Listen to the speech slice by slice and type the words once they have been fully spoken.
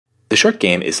The Short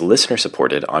Game is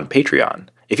listener-supported on Patreon.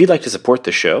 If you'd like to support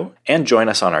the show and join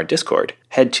us on our Discord,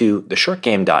 head to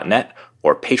theshortgame.net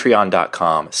or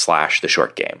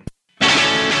patreon.com/theshortgame.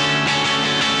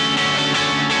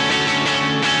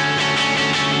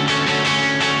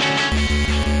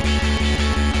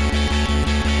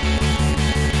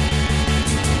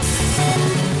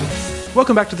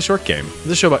 Welcome back to The Short Game. This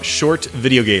is a show about short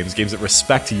video games, games that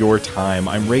respect your time.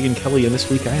 I'm Reagan Kelly, and this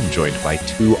week I am joined by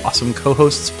two awesome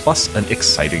co-hosts, plus an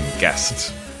exciting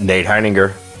guest. Nate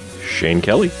Heininger. Shane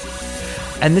Kelly.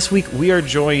 And this week we are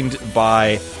joined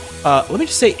by, let me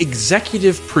just say,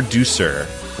 executive producer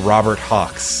Robert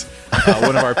Hawks,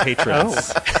 one of our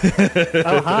patrons.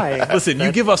 Oh, hi. Listen,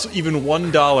 you give us even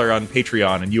 $1 on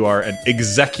Patreon, and you are an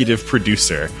executive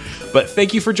producer. But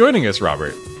thank you for joining us,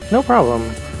 Robert. No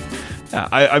problem.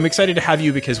 I'm excited to have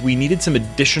you because we needed some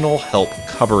additional help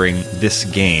covering this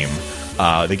game.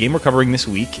 The game we're covering this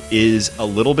week is a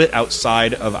little bit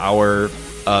outside of our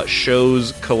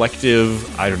show's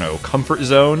collective, comfort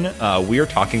zone. We are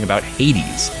talking about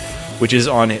Hades, which is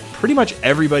on pretty much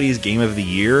everybody's Game of the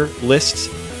Year list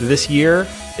this year.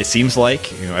 It seems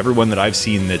like, everyone that I've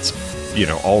seen that's,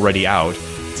 already out,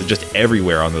 it's just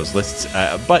everywhere on those lists.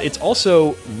 But it's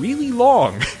also really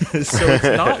long, so it's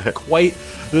not quite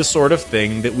the sort of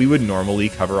thing that we would normally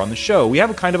cover on the show. We have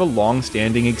a kind of a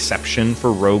long-standing exception for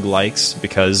roguelikes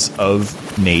because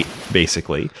of Nate,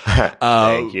 basically.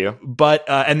 Thank you. But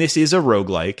and this is a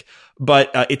roguelike,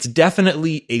 but it's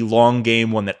definitely a long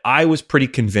game, one that I was pretty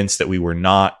convinced that we were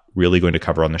not really going to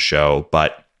cover on the show,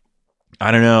 but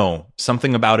I don't know.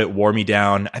 Something about it wore me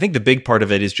down. I think the big part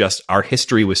of it is just our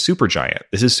history with Supergiant.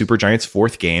 This is Supergiant's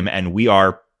fourth game, and we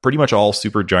are pretty much all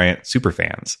Supergiant super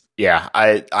fans. Yeah,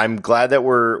 I'm glad that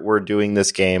we're doing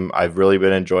this game. I've really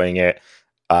been enjoying it.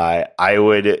 I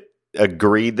would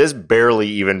agree. This barely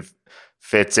even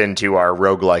fits into our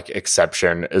roguelike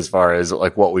exception as far as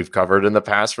like what we've covered in the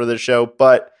past for this show.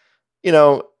 But,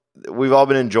 we've all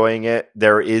been enjoying it.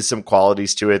 There is some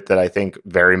qualities to it that I think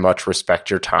very much respect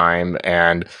your time,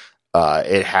 and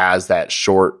it has that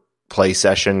short play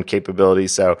session capability.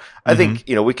 So I think,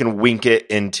 we can wink it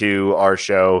into our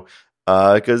show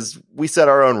because we set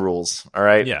our own rules. All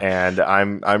right. Yeah. And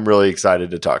I'm really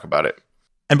excited to talk about it.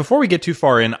 And before we get too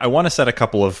far in, I want to set a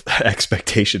couple of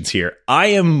expectations here. I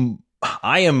am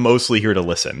mostly here to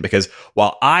listen because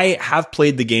while I have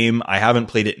played the game, I haven't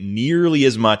played it nearly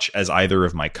as much as either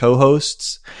of my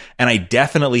co-hosts, and I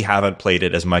definitely haven't played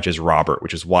it as much as Robert,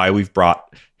 which is why we've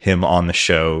brought him on the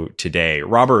show today.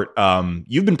 Robert,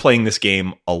 you've been playing this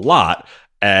game a lot,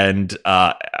 and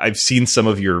I've seen some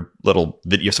of your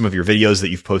videos that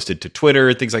you've posted to Twitter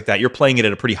and things like that. You're playing it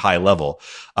at a pretty high level.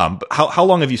 But how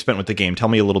long have you spent with the game? Tell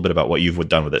me a little bit about what you've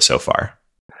done with it so far.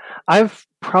 I've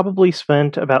probably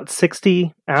spent about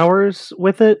 60 hours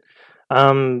with it.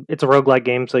 It's a roguelike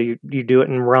game, so you do it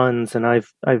in runs, and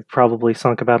I've probably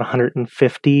sunk about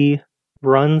 150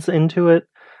 runs into it.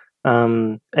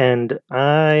 And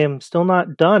I am still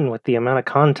not done with the amount of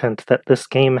content that this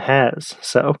game has.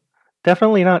 So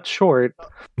definitely not short.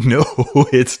 No,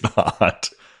 it's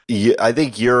not. Yeah, I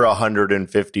think your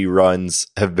 150 runs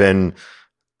have been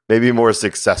maybe more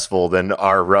successful than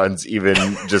our runs, even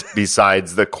just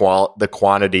besides the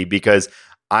quantity, because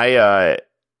roguelikes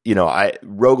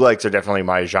are definitely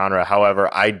my genre.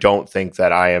 However, I don't think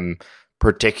that I am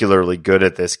particularly good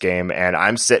at this game, and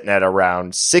I'm sitting at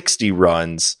around 60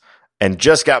 runs and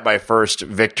just got my first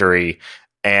victory.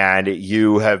 And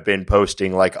you have been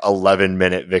posting like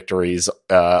 11-minute victories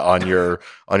on your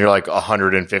like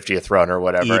 150th run or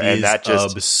whatever, and that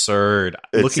just absurd.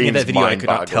 Looking at that video, I could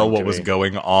not tell what was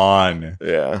going on.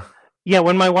 Yeah.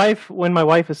 When my wife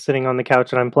is sitting on the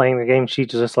couch and I'm playing the game, she's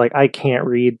just like, I can't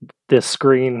read this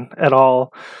screen at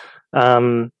all.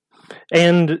 And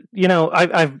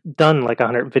I've done like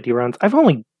 150 runs. I've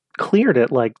only cleared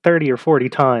it like 30 or 40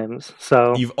 times.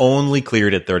 So you've only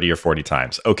cleared it 30 or 40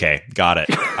 times. Okay, got it.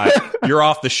 You're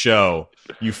off the show.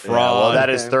 You fraud. Yeah, well, that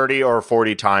is 30 or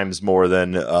 40 times more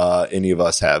than any of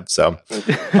us have. So,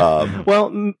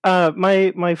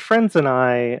 my friends and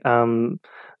I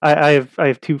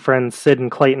have two friends, Sid and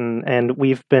Clayton, and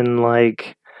we've been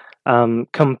like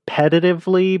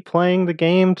competitively playing the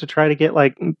game to try to get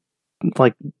like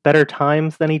better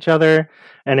times than each other,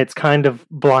 and it's kind of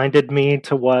blinded me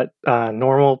to what a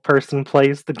normal person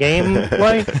plays the game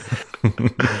like.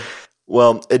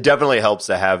 Well, it definitely helps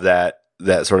to have that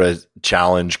sort of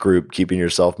challenge group, keeping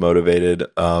yourself motivated.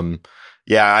 I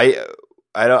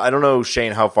don't know,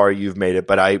 Shane, how far you've made it,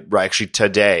 but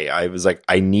today I was like,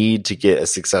 I need to get a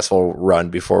successful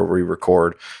run before we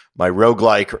record. my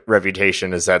roguelike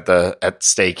reputation is at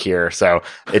stake here. So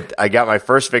I got my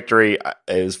first victory.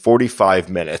 It was 45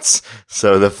 minutes.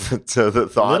 So the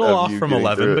thought little of off you from getting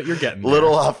 11, through, but you're getting there.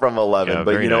 little off from 11. Yeah,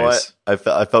 but you know nice. what?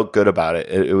 I felt good about it.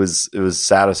 It was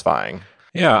satisfying.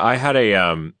 Yeah, I've had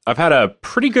a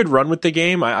pretty good run with the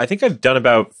game. I think I've done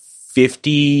about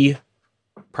 50,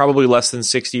 probably less than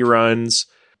 60 runs.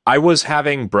 I was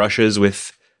having brushes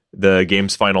with the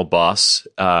game's final boss,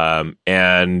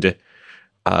 and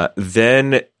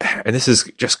then this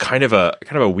is just kind of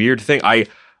a weird thing. I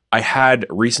had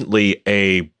recently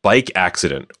a bike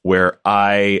accident where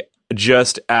I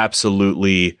just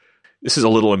absolutely. This is a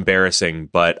little embarrassing,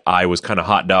 but I was kind of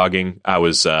hot dogging. I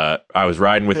was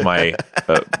riding with my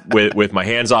with my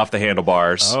hands off the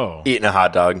handlebars, Eating a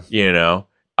hot dog. You know,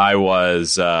 I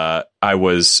was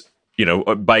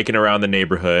biking around the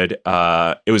neighborhood.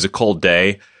 It was a cold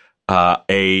day.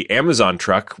 A Amazon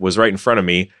truck was right in front of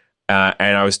me,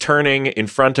 and I was turning in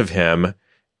front of him,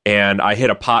 and I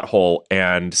hit a pothole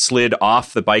and slid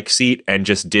off the bike seat and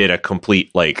just did a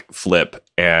complete flip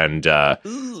and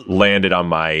landed on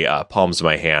my palms of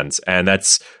my hands. And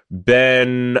that's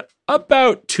been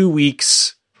about 2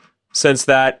 weeks since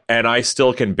that, and I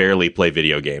still can barely play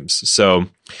video games. So,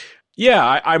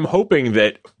 yeah, I'm hoping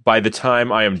that by the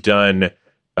time I am done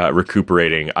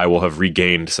recuperating, I will have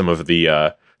regained some of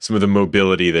the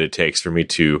mobility that it takes for me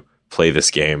to play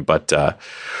this game. But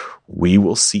we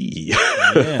will see.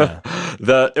 Yeah.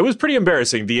 It was pretty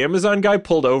embarrassing. The Amazon guy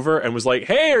pulled over and was like,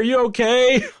 "Hey, are you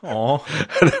okay?" Aw.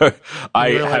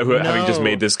 Having just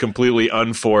made this completely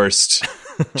unforced,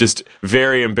 just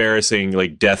very embarrassing,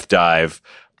 death dive.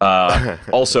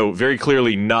 Also, very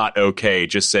clearly not okay.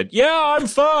 Just said, "Yeah, I'm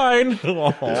fine."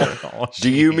 Do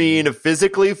you mean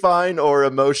physically fine or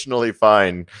emotionally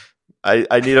fine?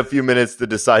 I need a few minutes to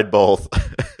decide both.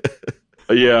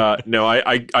 Yeah, no,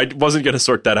 I wasn't going to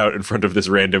sort that out in front of this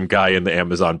random guy in the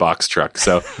Amazon box truck.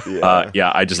 So,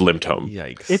 I just limped home.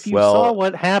 Yikes. If you saw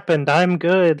what happened, I'm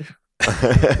good.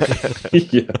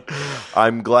 Yeah.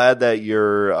 I'm glad that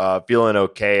you're feeling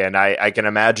okay. And I can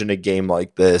imagine a game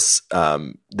like this,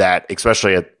 that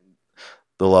especially at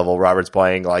the level Robert's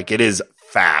playing, it is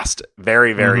fast,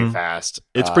 very, very fast.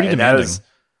 It's pretty demanding.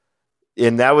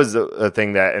 And that was a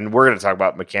thing and we're going to talk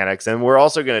about mechanics, and we're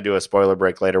also going to do a spoiler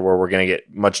break later where we're going to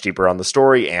get much deeper on the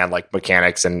story and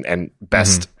mechanics and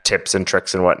best tips and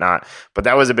tricks and whatnot. But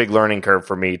that was a big learning curve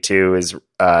for me too, is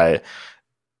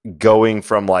going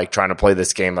from trying to play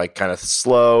this game kind of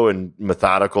slow and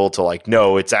methodical to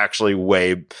no, it's actually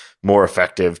way more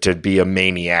effective to be a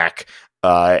maniac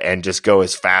and just go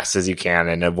as fast as you can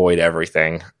and avoid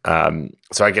everything.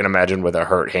 So I can imagine with a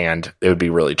hurt hand, it would be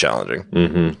really challenging.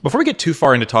 Mm-hmm. Before we get too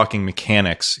far into talking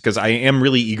mechanics, because I am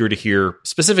really eager to hear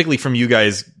specifically from you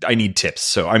guys, I need tips.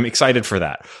 So I'm excited for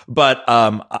that. But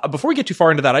before we get too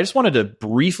far into that, I just wanted to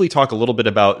briefly talk a little bit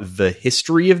about the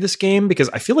history of this game, because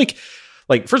I feel like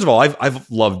first of all,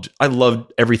 I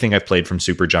loved everything I've played from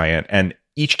Supergiant, and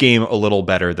each game a little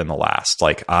better than the last.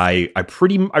 I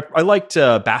liked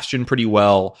Bastion pretty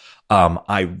well.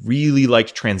 I really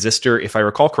liked Transistor. If I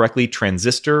recall correctly,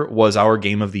 Transistor was our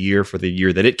game of the year for the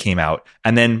year that it came out.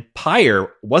 And then Pyre,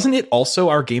 wasn't it also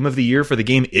our game of the year for the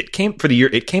year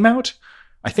it came out?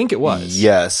 I think it was.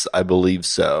 Yes, I believe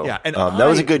so. Yeah, and that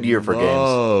was a good year for games.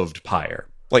 Loved Pyre.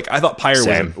 I thought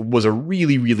Pyre was a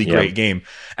really, really great game.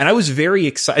 And I was very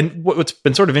excited. And what's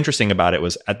been sort of interesting about it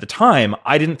was, at the time,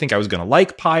 I didn't think I was going to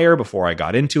like Pyre before I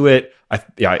got into it.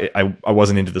 I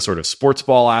wasn't into the sort of sports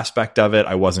ball aspect of it.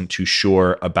 I wasn't too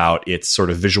sure about its sort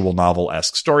of visual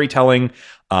novel-esque storytelling.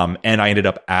 And I ended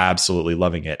up absolutely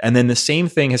loving it. And then the same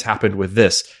thing has happened with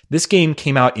this. This game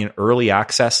came out in early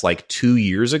access 2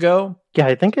 years ago. Yeah,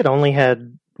 I think it only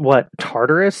had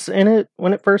Tartarus in it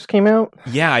when it first came out?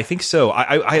 Yeah, I think so.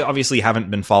 I obviously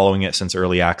haven't been following it since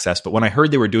early access, but when I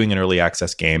heard they were doing an early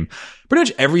access game, pretty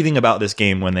much everything about this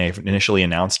game when they initially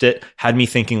announced it had me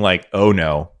thinking oh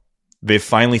no, they've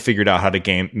finally figured out how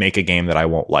to make a game that I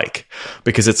won't like.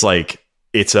 Because it's a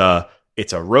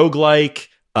roguelike,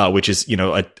 which is,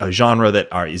 a genre that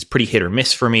is pretty hit or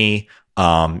miss for me.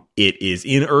 It is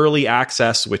in early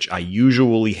access, which I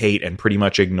usually hate and pretty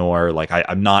much ignore.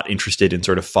 I'm not interested in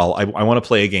sort of follow. I want to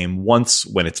play a game once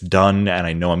when it's done and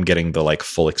I know I'm getting the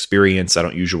full experience. I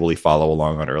don't usually follow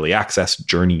along on early access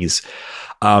journeys.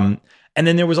 And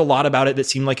then there was a lot about it that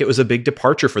seemed like it was a big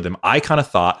departure for them. I kind of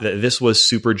thought that this was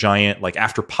Supergiant, like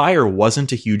after Pyre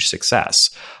wasn't a huge success.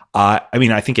 I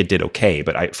mean, I think it did okay,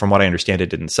 but from what I understand, it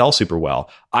didn't sell super well.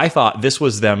 I thought this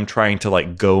was them trying to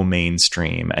like go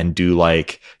mainstream and do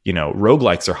like,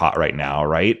 roguelikes are hot right now,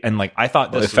 right? And like I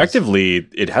thought this effectively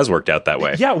it has worked out that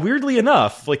way. Yeah, weirdly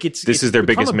enough, like it's is their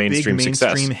biggest mainstream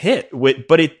success. Hit,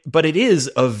 but it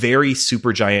is a very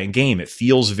Supergiant game. It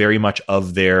feels very much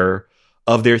of their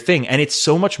thing, and it's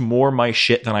so much more my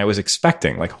shit than I was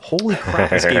expecting. Like, holy crap,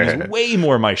 this game is way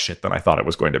more my shit than I thought it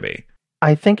was going to be.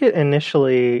 I think it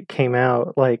initially came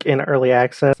out like in early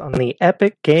access on the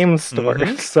Epic Games Store.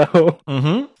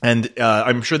 And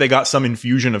I'm sure they got some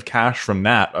infusion of cash from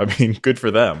that. I mean, good for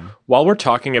them. While we're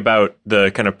talking about the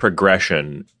kind of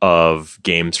progression of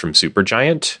games from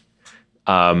Supergiant,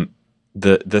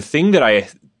 the thing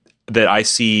that I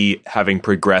see having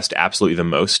progressed absolutely the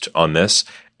most on this,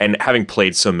 and having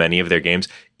played so many of their games,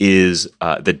 is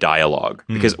the dialogue.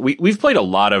 Because we've played a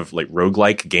lot of like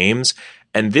roguelike games,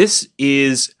 and this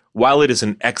is, while it is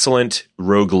an excellent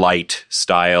roguelite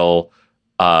style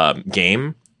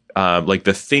game, like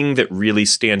the thing that really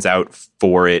stands out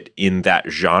for it in that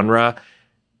genre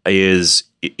is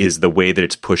the way that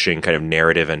it's pushing kind of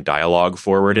narrative and dialogue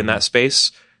forward in that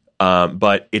space.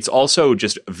 But it's also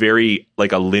just very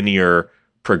like a linear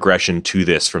progression to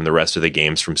this from the rest of the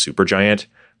games from Supergiant.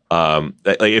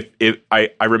 Like if I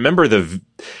remember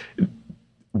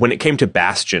when it came to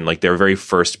Bastion, like their very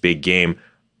first big game,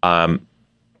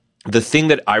 the thing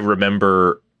that I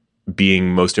remember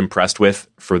being most impressed with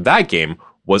for that game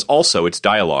was also its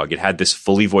dialogue. It had this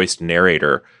fully voiced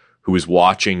narrator who was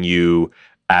watching you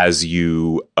as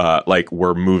you like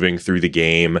were moving through the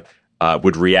game,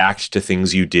 would react to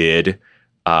things you did.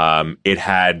 It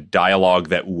had dialogue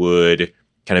that would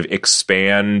kind of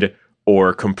expand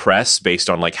or compress based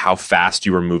on like how fast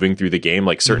you were moving through the game.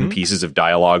 Like certain pieces of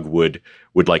dialogue would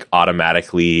like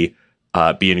automatically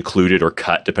be included or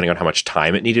cut depending on how much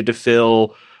time it needed to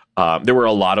fill. There were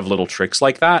a lot of little tricks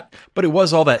like that. But it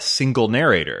was all that single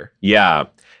narrator. Yeah.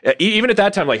 Even at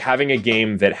that time, like having a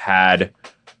game that had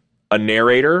a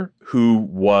narrator who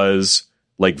was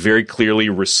like very clearly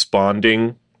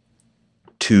responding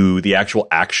to the actual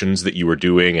actions that you were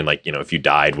doing, and like, if you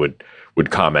died would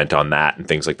comment on that and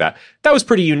things like that. That was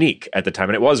pretty unique at the time,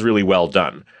 and it was really well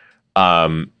done.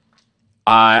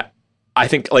 I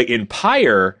think like in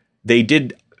Pyre, they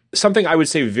did something I would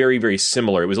say very, very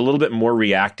similar. It was a little bit more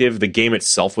reactive. The game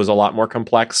itself was a lot more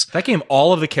complex. That game,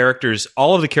 all of the characters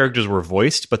were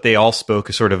voiced, but they all spoke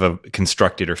a sort of a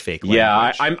constructed or fake language.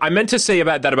 Yeah, I meant to say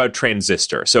about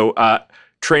Transistor. So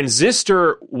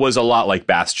Transistor was a lot like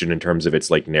Bastion in terms of its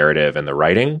like narrative and the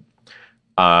writing.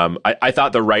 I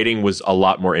thought the writing was a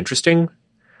lot more interesting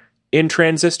in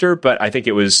Transistor, but I think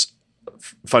it was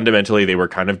fundamentally they were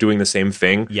kind of doing the same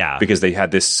thing. Yeah. Because they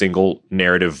had this single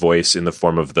narrative voice in the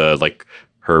form of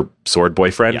her sword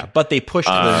boyfriend. Yeah, but they pushed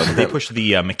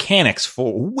the mechanics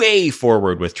way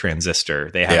forward with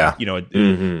Transistor. They had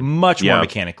much more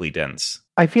mechanically dense.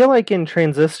 I feel like in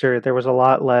Transistor there was a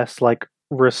lot less like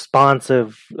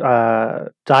responsive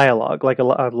dialogue, like a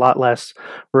lot less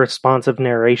responsive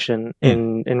narration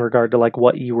in regard to like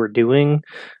what you were doing.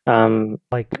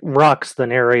 Like Rox, the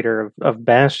narrator of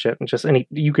Bastion,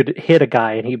 you could hit a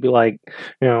guy and he'd be like,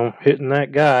 hitting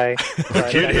that guy.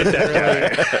 Hit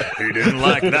that guy. He didn't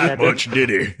like that much, did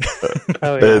he?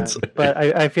 Oh yeah. But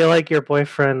I feel like your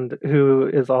boyfriend, who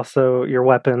is also your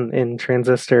weapon in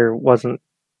Transistor,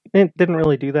 it didn't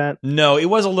really do that. No, it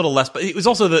was a little less, but it was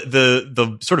also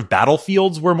the sort of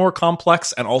battlefields were more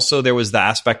complex, and also there was the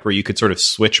aspect where you could sort of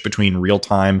switch between real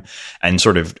time and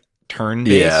sort of turn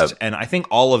based, and I think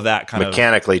all of that kind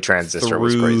mechanically of Transistor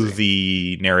was crazy.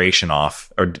 The narration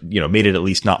off, or made it at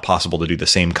least not possible to do the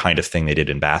same kind of thing they did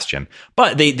in Bastion.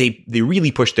 But they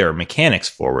really pushed their mechanics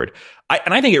forward,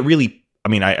 I think it really. I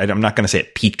mean, I'm not going to say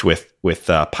it peaked with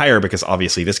Pyre, because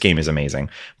obviously this game is amazing,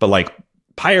 but like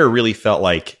Pyre really felt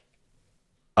like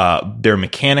their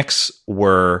mechanics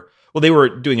were, well, they were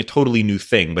doing a totally new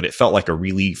thing, but it felt like a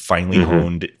really finely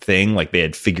honed thing. Like they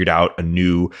had figured out a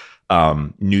new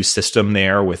system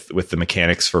there with the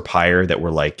mechanics for Pyre that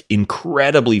were like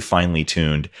incredibly finely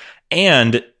tuned,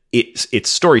 and its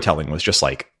storytelling was just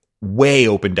like way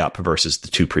opened up versus the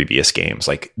two previous games.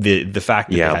 Like the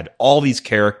fact that they had all these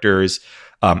characters.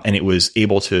 And it was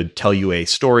able to tell you a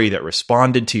story that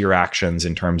responded to your actions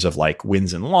in terms of like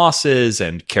wins and losses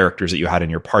and characters that you had in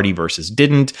your party versus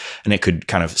didn't. And it could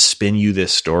kind of spin you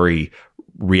this story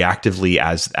reactively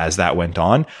as that went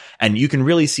on. And you can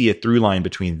really see a through line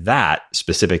between that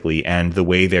specifically and the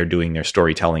way they're doing their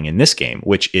storytelling in this game,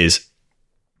 which is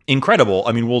incredible.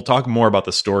 I mean, we'll talk more about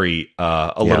the story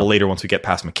a little later once we get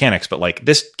past mechanics, but like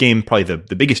this game, probably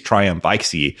the biggest triumph I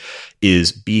see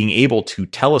is being able to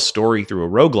tell a story through a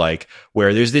roguelike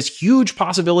where there's this huge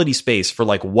possibility space for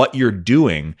like what you're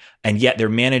doing, and yet they're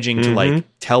managing to like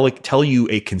tell you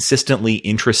a consistently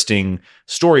interesting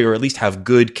story, or at least have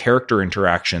good character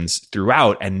interactions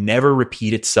throughout and never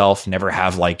repeat itself, never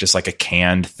have like just like a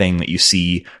canned thing that you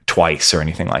see twice or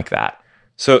anything like that.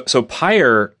 So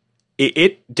Pyre,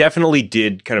 it definitely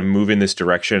did kind of move in this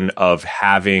direction of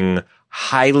having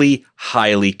highly,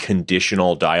 highly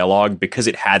conditional dialogue, because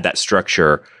it had that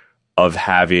structure of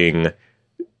having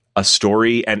a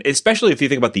story. And especially if you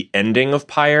think about the ending of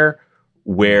Pyre,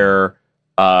 where,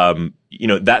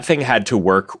 that thing had to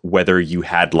work whether you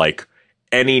had like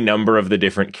any number of the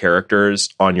different characters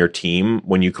on your team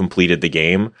when you completed the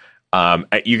game.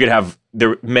 You could have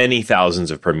many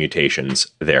thousands of permutations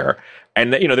there.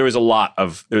 And there was a lot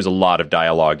of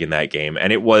dialogue in that game,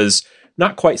 and it was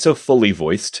not quite so fully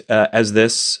voiced as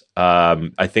this.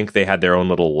 I think they had their own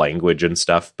little language and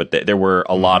stuff, but there were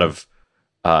a lot of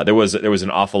there was an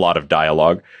awful lot of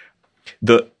dialogue.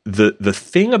 The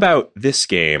thing about this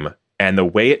game and the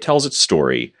way it tells its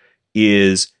story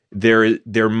is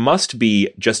there must be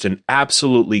just an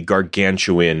absolutely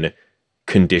gargantuan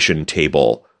condition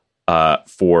table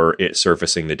for it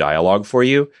surfacing the dialogue for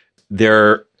you.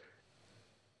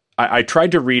 I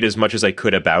tried to read as much as I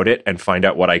could about it and find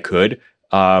out what I could,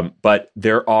 but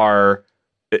there's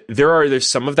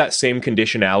some of that same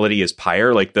conditionality as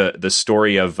Pyre, like the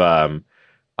story of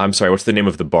I'm sorry, what's the name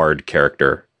of the bard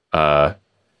character and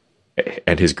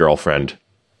his girlfriend?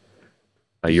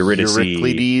 Eurydice.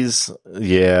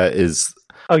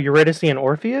 Eurydice and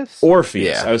Orpheus?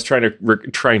 Orpheus. Yeah. I was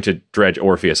trying to dredge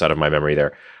Orpheus out of my memory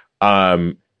there.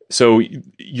 So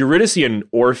Eurydice and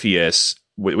Orpheus,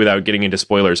 without getting into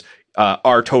spoilers,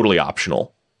 are totally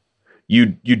optional. You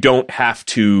don't have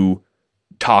to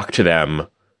talk to them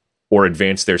or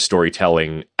advance their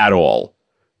storytelling at all.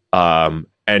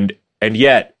 And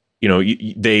yet,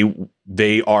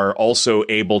 they are also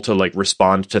able to like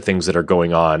respond to things that are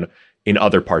going on in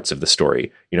other parts of the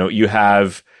story. You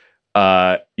have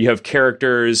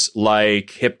characters like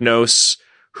Hypnos,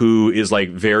 who is like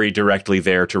very directly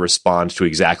there to respond to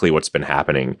exactly what's been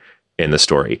happening in the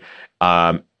story.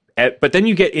 But then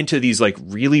you get into these like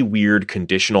really weird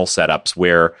conditional setups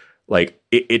where like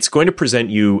it's going to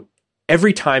present you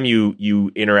every time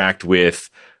you interact with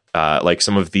like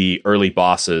some of the early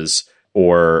bosses,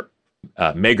 or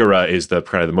Megara is the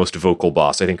kind of the most vocal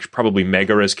boss. I think probably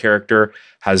Megara's character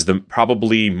has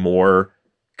probably more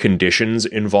conditions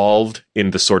involved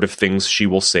in the sort of things she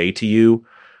will say to you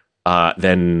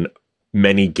than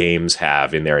many games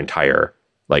have in their entire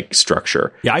like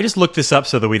structure. Yeah, I just looked this up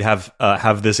so that we'd have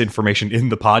this information in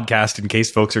the podcast in case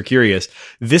folks are curious.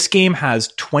 This game has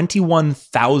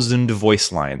 21,000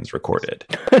 voice lines recorded.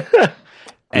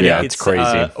 And yeah, it's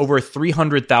crazy. Over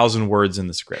 300,000 words in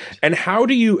the script. And how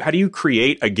do you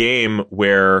create a game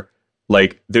where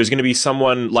like there's going to be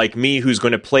someone like me who's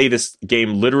going to play this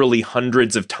game literally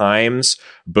hundreds of times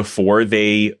before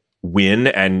they win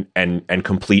and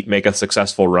make a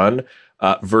successful run,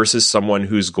 versus someone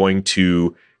who's going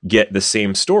to get the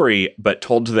same story but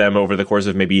told to them over the course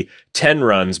of maybe 10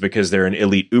 runs because they're an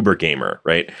elite Uber gamer,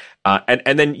 right?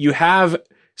 And then you have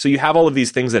all of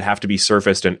these things that have to be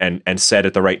surfaced and said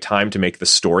at the right time to make the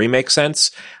story make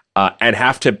sense, and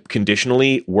have to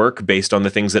conditionally work based on the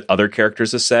things that other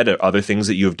characters have said or other things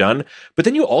that you have done. But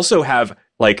then you also have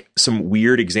like some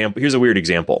weird example. Here's a weird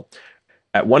example.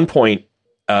 At one point,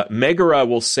 Megara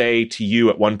will say to you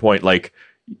at one point, like,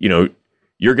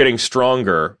 you're getting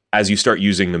stronger as you start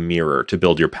using the mirror to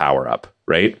build your power up,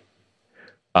 right?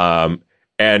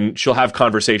 And she'll have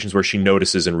conversations where she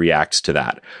notices and reacts to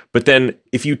that. But then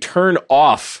if you turn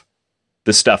off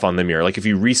the stuff on the mirror, like if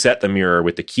you reset the mirror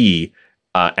with the key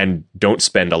and don't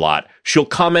spend a lot, she'll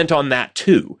comment on that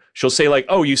too. She'll say like,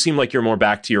 oh, you seem like you're more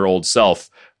back to your old self.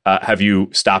 Have you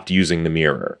stopped using the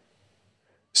mirror?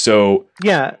 So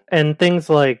yeah, and things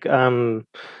like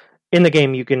in the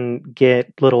game you can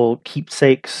get little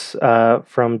keepsakes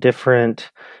from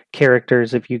different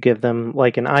characters if you give them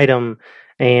like an item,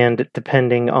 and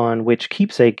depending on which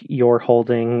keepsake you're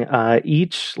holding,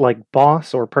 each like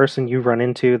boss or person you run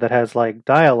into that has like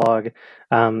dialogue,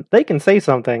 they can say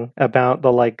something about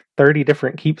the like 30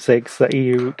 different keepsakes that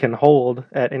you can hold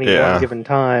at any one given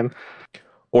time.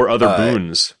 Or other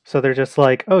boons. So they're just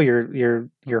like, oh, you're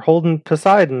holding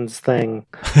Poseidon's thing.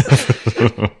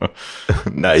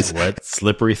 Nice. Wet,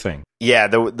 slippery thing. Yeah,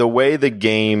 the way the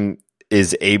game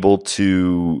is able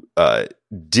to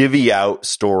divvy out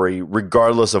story,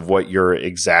 regardless of what your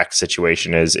exact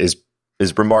situation is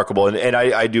is remarkable, and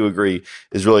I do agree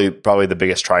is really probably the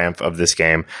biggest triumph of this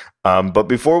game. But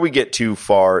before we get too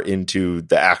far into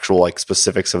the actual like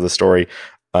specifics of the story,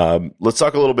 let's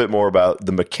talk a little bit more about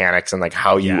the mechanics and like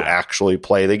how you actually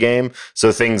play the game.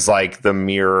 So things like the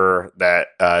mirror that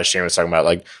Shane was talking about,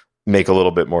 like, make a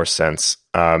little bit more sense.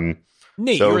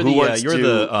 Nate, so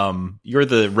you're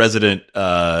the resident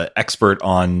expert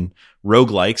on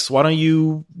roguelikes. Why don't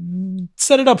you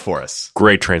set it up for us?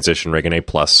 Great transition, Reagan A+.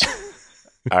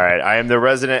 All right, I am the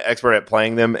resident expert at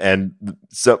playing them, and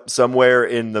somewhere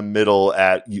in the middle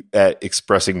at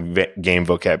expressing game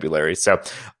vocabulary. So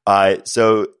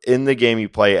in the game, you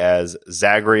play as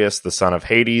Zagreus, the son of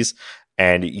Hades,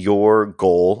 and your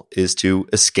goal is to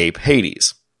escape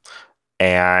Hades.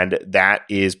 And that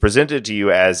is presented to you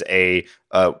as a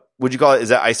would you call it? Is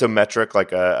that isometric,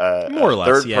 like a more or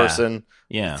less,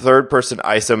 third person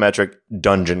isometric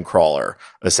dungeon crawler,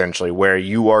 essentially, where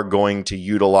you are going to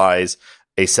utilize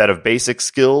a set of basic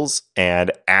skills,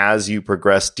 and as you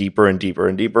progress deeper and deeper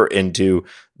and deeper into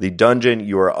the dungeon,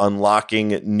 you are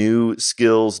unlocking new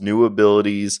skills, new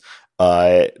abilities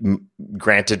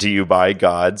granted to you by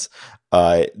gods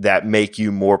that make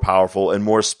you more powerful and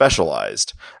more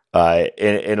specialized.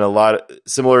 In a lot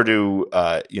similar to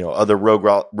other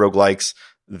roguelikes,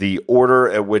 the order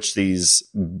at which these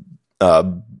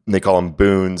they call them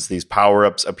boons, these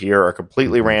power-ups appear are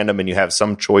completely random, and you have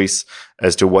some choice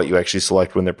as to what you actually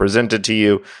select when they're presented to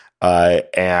you.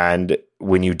 And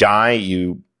when you die,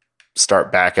 you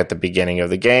start back at the beginning of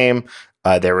the game.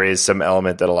 There is some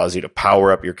element that allows you to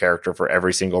power up your character for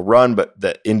every single run, but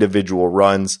the individual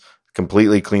runs,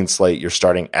 completely clean slate. You're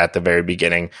starting at the very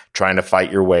beginning, trying to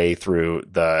fight your way through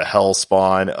the hell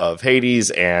spawn of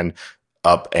Hades and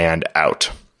up and out.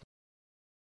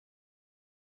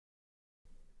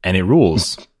 And it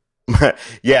rules.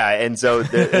 Yeah, and so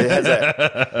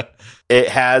it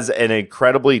has an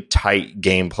incredibly tight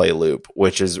gameplay loop,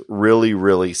 which is really,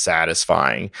 really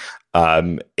satisfying.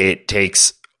 It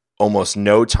takes almost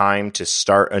no time to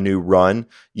start a new run.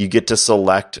 You get to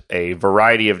select a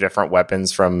variety of different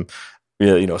weapons from,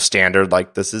 standard,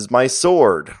 like this is my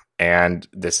sword and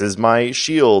this is my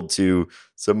shield, to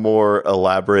some more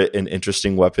elaborate and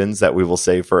interesting weapons that we will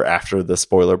save for after the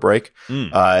spoiler break.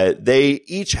 They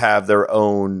each have their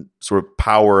own sort of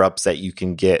power-ups that you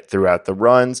can get throughout the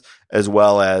runs, as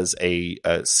well as a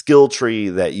skill tree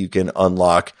that you can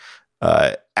unlock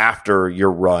after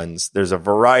your runs. There's a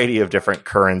variety of different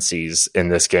currencies in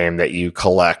this game that you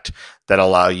collect that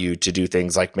allow you to do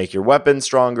things like make your weapon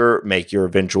stronger, make your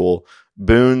eventual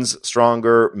boons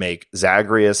stronger, make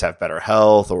Zagreus have better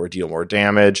health or deal more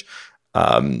damage.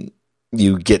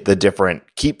 You get the different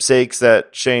keepsakes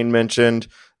that Shane mentioned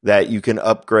that you can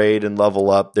upgrade and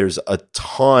level up. There's a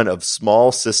ton of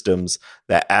small systems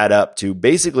that add up to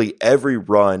basically every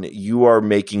run you are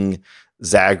making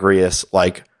Zagreus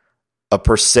like a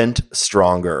 %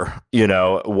 stronger,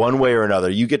 one way or another.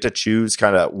 You get to choose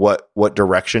kind of what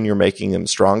direction you're making him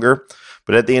stronger.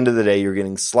 But at the end of the day, you're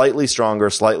getting slightly stronger,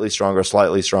 slightly stronger,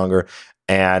 slightly stronger.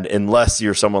 And unless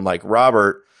you're someone like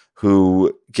Robert,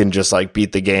 who can just like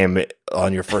beat the game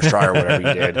on your first try or whatever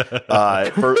you did.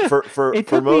 It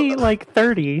took me like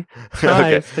 30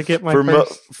 tries to get my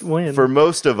first win. For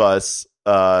most of us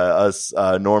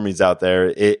normies out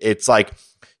there, it's like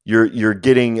you're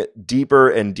getting deeper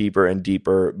and deeper and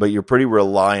deeper, but you're pretty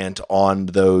reliant on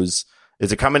those.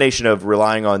 It's a combination of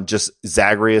relying on just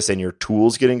Zagreus and your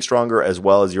tools getting stronger, as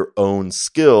well as your own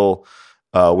skill,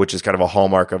 which is kind of a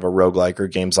hallmark of a roguelike or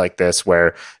games like this,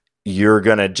 where you're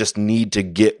going to just need to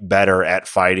get better at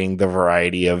fighting the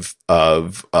variety of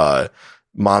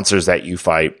monsters that you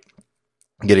fight,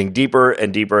 getting deeper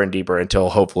and deeper and deeper until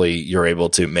hopefully you're able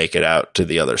to make it out to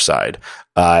the other side.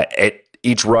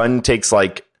 Each run takes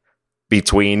like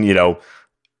between,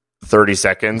 30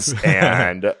 seconds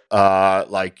and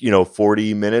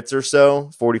 40 minutes or so,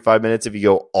 45 minutes if you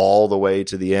go all the way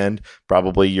to the end.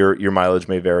 Probably your mileage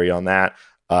may vary on that.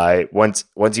 Once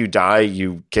you die,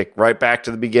 you kick right back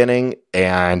to the beginning,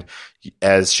 and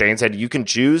as Shane said, you can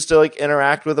choose to like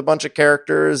interact with a bunch of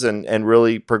characters and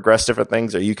really progress different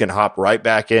things, or you can hop right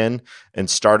back in and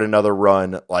start another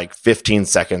run like 15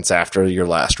 seconds after your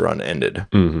last run ended.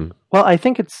 Mm-hmm. Well, I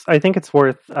think it's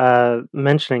worth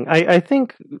mentioning. I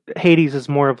think Hades is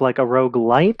more of like a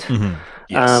roguelite. Mm-hmm.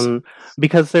 Yes.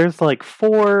 Because there's like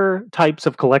 4 types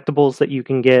of collectibles that you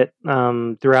can get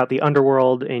throughout the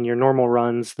underworld in your normal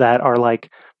runs that are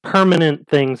like permanent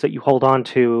things that you hold on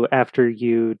to after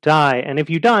you die. And if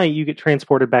you die, you get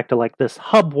transported back to like this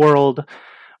hub world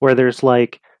where there's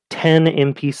like 10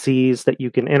 NPCs that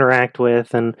you can interact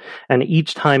with, and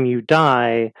each time you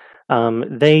die,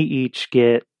 they each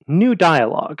get new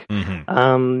dialogue.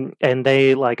 And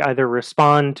they like either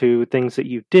respond to things that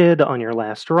you did on your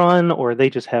last run, or they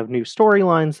just have new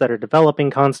storylines that are developing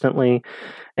constantly.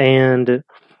 And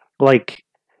like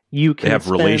you can They have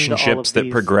relationships that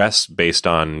these... progress based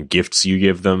on gifts you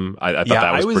give them. I thought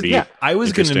that was pretty. Yeah, I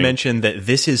was going to interesting. mention that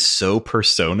this is so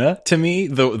Persona to me.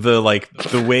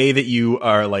 The way that you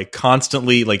are like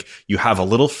constantly like you have a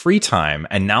little free time,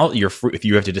 and now you're free, if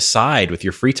you have to decide with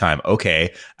your free time,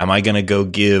 okay, am I going to go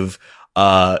give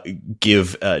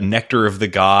Nectar of the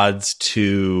Gods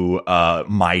to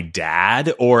my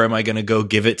dad, or am I going to go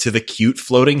give it to the cute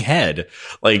floating head?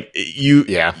 Like you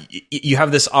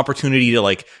have this opportunity to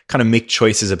like kind of make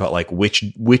choices about like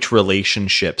which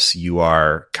relationships you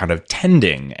are kind of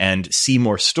tending, and see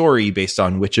more story based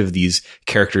on which of these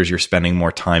characters you're spending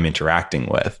more time interacting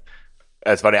with.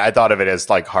 That's funny. I thought of it as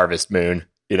like Harvest Moon.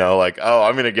 You know, like, oh,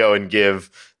 I'm going to go and give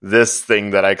this thing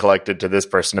that I collected to this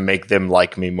person to make them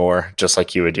like me more, just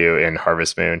like you would do in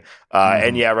Harvest Moon.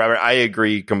 And yeah, Robert, I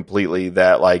agree completely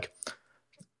that like,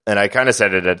 and I kind of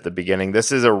said it at the beginning,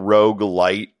 this is a rogue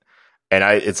light, and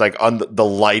it's like on the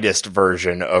lightest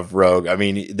version of rogue. I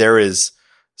mean, there is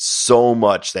so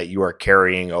much that you are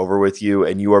carrying over with you,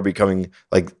 and you are becoming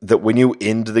like that when you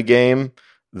end the game,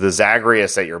 the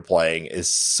Zagreus that you're playing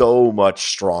is so much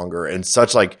stronger and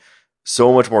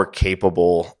so much more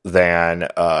capable than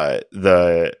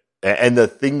the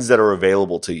things that are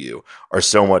available to you are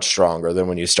so much stronger than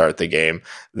when you start the game,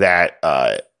 that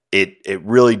it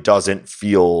really doesn't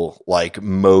feel like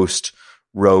most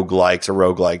roguelikes or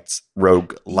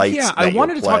roguelites. Yeah, I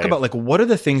wanted to talk about like what are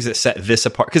the things that set this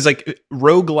apart, because like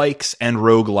roguelikes and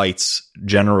roguelites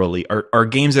generally are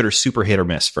games that are super hit or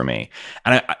miss for me,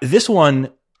 and this one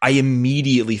I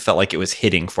immediately felt like it was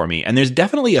hitting for me. And there's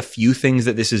definitely a few things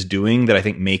that this is doing that I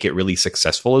think make it really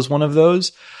successful as one of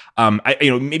those.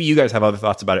 Maybe you guys have other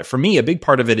thoughts about it. For me, a big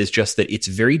part of it is just that it's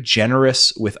very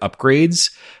generous with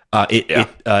upgrades.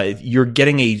 You're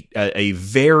getting a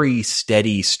very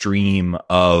steady stream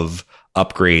of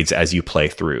upgrades as you play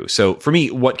through. So for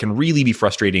me, what can really be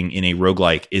frustrating in a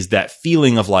roguelike is that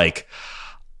feeling of like,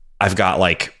 I've got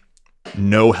like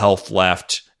no health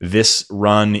left. This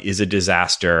run is a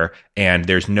disaster and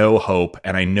there's no hope.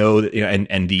 And I know that,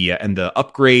 and the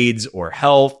upgrades or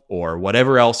health or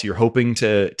whatever else you're hoping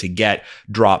to get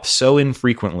drop so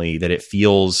infrequently that it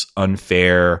feels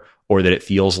unfair, or that it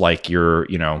feels like you're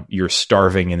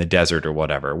starving in the desert or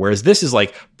whatever. Whereas this is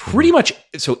like pretty much,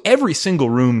 so every single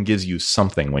room gives you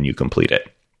something when you complete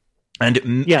it. And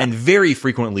very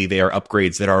frequently they are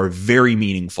upgrades that are very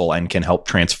meaningful and can help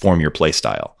transform your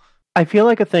playstyle. I feel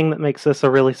like a thing that makes this a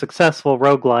really successful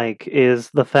roguelike is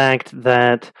the fact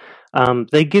that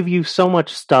they give you so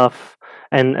much stuff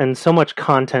and so much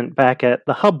content back at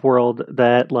the hub world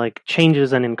that like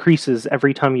changes and increases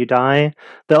every time you die,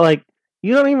 that like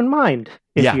you don't even mind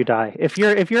if you die. If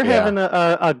you're having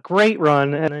a great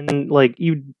run and then like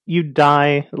you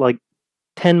die like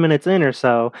 10 minutes in or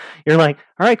so, you're like,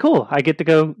 all right, cool. I get to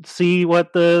go see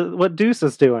what Deuce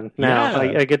is doing now.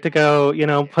 Yeah. I get to go,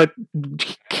 put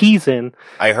keys in.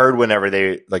 I heard whenever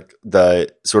they like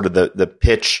the sort of the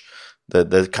pitch,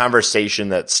 the conversation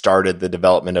that started the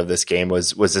development of this game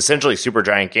was essentially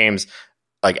Supergiant Games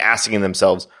like asking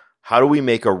themselves, how do we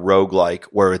make a roguelike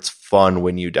where it's fun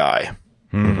when you die?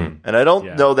 Mm-hmm. And I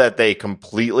don't know that they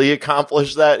completely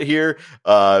accomplished that here,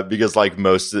 because like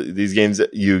most of these games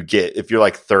you get, if you're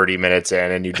like 30 minutes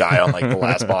in and you die on like the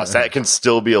last boss, that can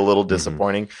still be a little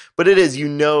disappointing. But it is,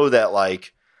 that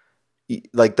like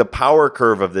the power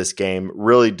curve of this game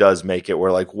really does make it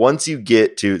where like once you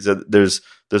get to, so there's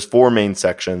 4 main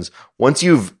sections. Once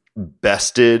you've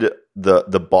bested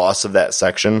the boss of that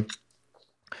section,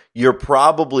 you're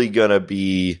probably gonna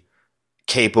be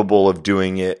capable of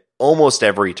doing it almost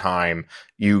every time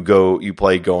you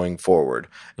play going forward.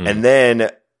 And then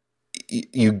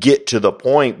you get to the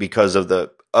point because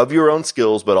of your own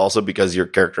skills, but also because your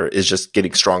character is just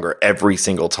getting stronger every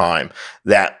single time,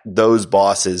 that those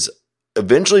bosses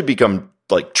eventually become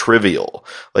like trivial.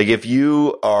 Like if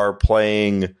you've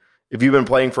been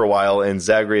playing for a while and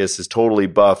Zagreus is totally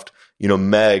buffed,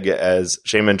 Meg, as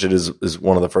Shay mentioned, is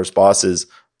one of the first bosses,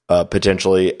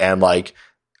 potentially, and like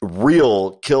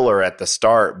real killer at the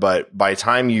start, but by the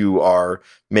time you are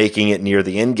making it near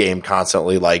the end game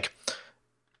constantly, like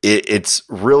it's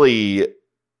really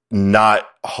not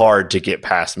hard to get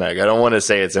past Meg. I don't want to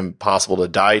say it's impossible to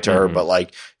die to her, but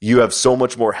like you have so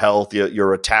much more health,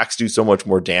 your attacks do so much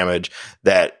more damage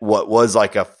that what was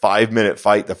like a 5-minute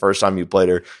fight the first time you played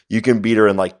her, you can beat her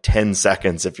in like 10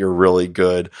 seconds if you're really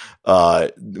good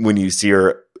when you see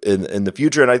her in the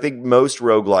future. And I think most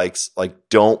roguelikes like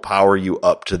don't power you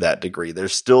up to that degree.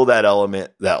 There's still that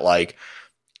element that like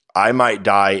I might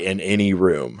die in any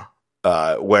room,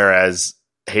 whereas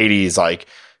Hades, like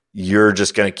you're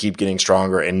just going to keep getting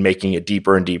stronger and making it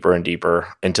deeper and deeper and deeper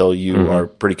until you are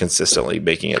pretty consistently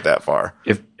making it that far.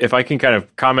 If I can kind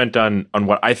of comment on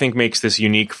what I think makes this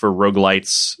unique for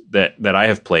roguelites that I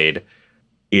have played,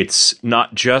 it's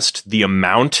not just the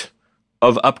amount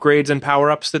of upgrades and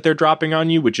power-ups that they're dropping on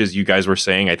you, which, as you guys were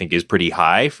saying, I think is pretty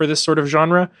high for this sort of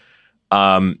genre.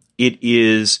 It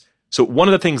is... So one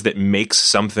of the things that makes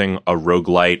something a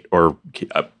roguelite, or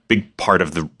a big part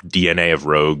of the DNA of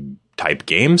rogue-type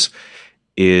games,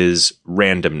 is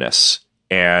randomness.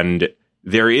 And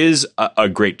there is a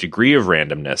great degree of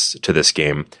randomness to this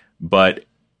game, but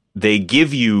they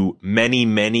give you many,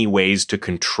 many ways to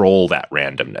control that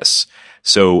randomness.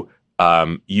 So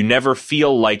you never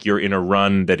feel like you're in a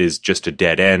run that is just a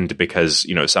dead end because,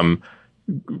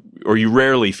 you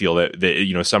rarely feel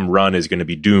that some run is going to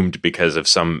be doomed because of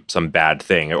some bad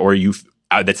thing, or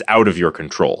that's out of your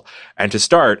control. And to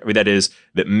start, that is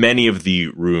that many of the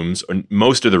rooms, or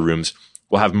most of the rooms,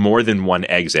 will have more than one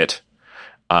exit,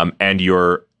 and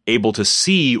you're able to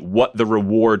see what the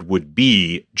reward would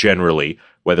be generally,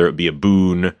 whether it be a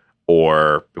boon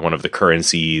or one of the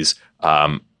currencies,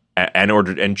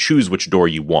 and choose which door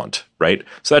you want, right?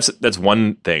 So that's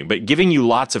one thing. But giving you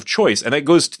lots of choice, and that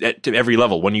goes to every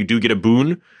level. When you do get a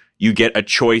boon, you get a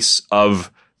choice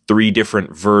of 3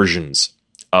 different versions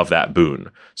of that boon.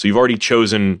 So you've already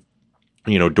chosen,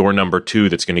 door number 2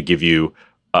 that's going to give you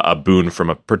a boon from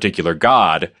a particular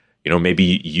god.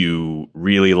 Maybe you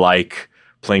really like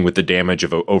playing with the damage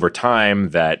of over time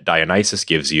that Dionysus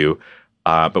gives you.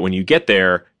 But when you get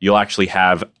there, you'll actually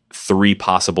have 3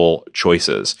 possible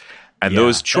choices. And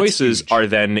those choices are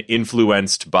then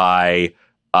influenced by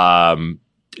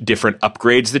different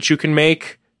upgrades that you can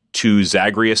make to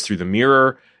Zagreus through the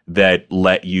mirror that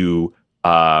let you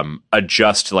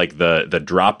adjust like the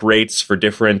drop rates for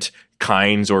different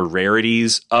kinds or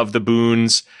rarities of the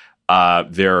boons.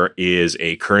 There is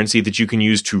a currency that you can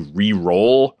use to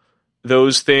re-roll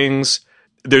those things.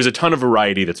 There's a ton of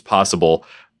variety that's possible.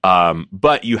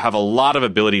 But you have a lot of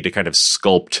ability to kind of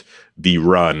sculpt the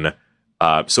run.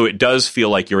 So it does feel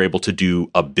like you're able to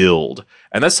do a build.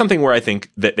 And that's something where I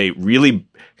think that they really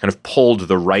kind of pulled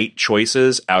the right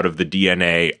choices out of the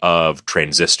DNA of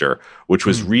Transistor, which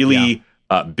was really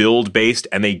build-based,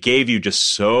 and they gave you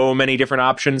just so many different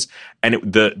options. And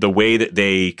the way that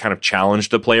they kind of challenged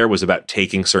the player was about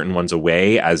taking certain ones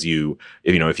away if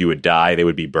you would die, they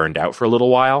would be burned out for a little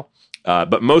while.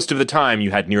 But most of the time, you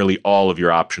had nearly all of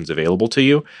your options available to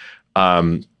you.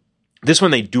 This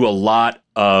one, they do a lot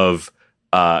of,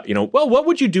 what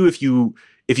would you do if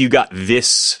you got this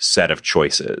set of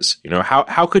choices?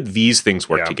 How could these things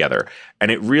work together?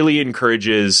 And it really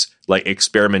encourages like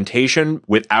experimentation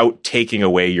without taking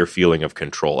away your feeling of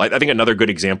control. I think another good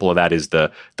example of that is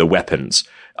the weapons.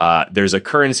 There's a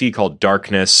currency called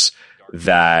Darkness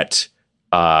that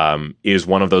is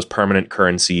one of those permanent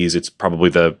currencies. It's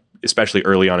probably especially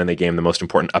early on in the game, the most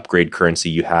important upgrade currency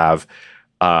you have.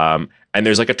 And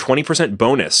there's like a 20%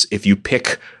 bonus if you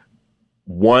pick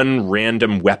one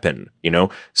random weapon,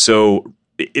 So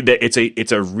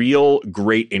it's a real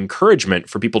great encouragement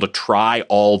for people to try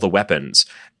all the weapons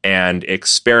and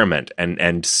experiment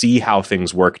and see how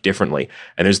things work differently.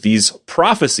 And there's these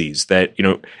prophecies that,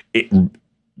 it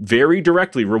very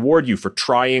directly reward you for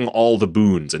trying all the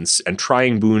boons and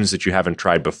trying boons that you haven't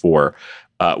tried before.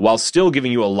 While still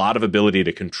giving you a lot of ability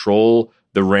to control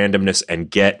the randomness and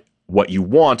get what you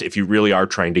want if you really are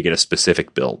trying to get a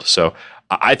specific build. So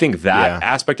I think that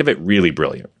aspect of it, really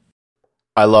brilliant.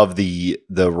 I love the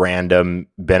random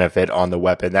benefit on the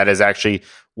weapon. That is actually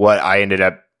what I ended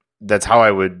up, that's how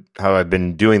I've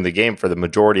been doing the game for the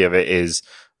majority of it, is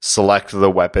select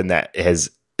the weapon that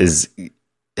has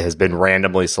been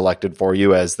randomly selected for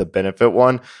you as the benefit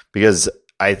one, because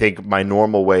I think my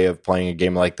normal way of playing a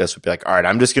game like this would be like, all right,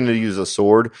 I'm just going to use a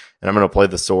sword and I'm going to play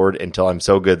the sword until I'm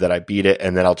so good that I beat it.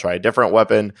 And then I'll try a different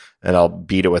weapon and I'll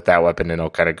beat it with that weapon and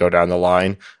I'll kind of go down the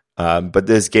line. But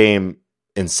this game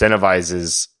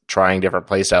incentivizes trying different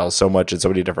playstyles so much in so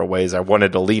many different ways. I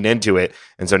wanted to lean into it.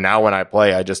 And so now when I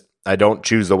play, I don't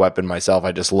choose the weapon myself.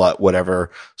 I just let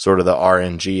whatever sort of the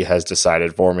RNG has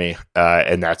decided for me.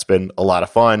 And that's been a lot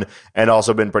of fun and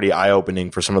also been pretty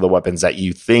eye-opening for some of the weapons that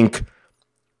you think,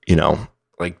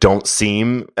 like don't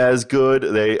seem as good.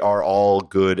 They are all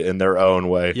good in their own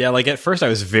way. Yeah, like at first I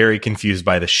was very confused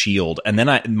by the shield, and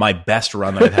then my best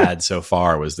run that I've had so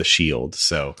far was the shield.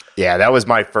 So yeah, that was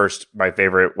my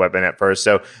favorite weapon at first.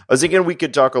 So I was thinking we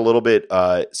could talk a little bit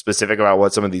specific about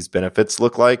what some of these benefits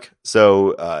look like.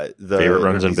 So the favorite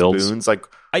runs and builds, boons, like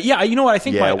you know what I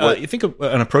think? I think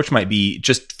an approach might be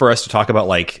just for us to talk about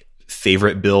like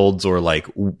favorite builds or like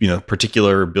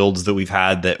particular builds that we've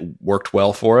had that worked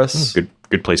well for us.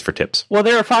 Good place for tips. Well,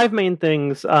 there are 5 main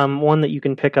things. One that you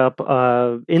can pick up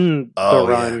in the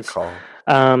runs.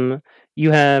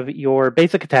 You have your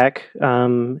basic attack,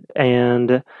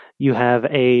 and you have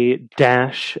a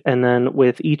dash, and then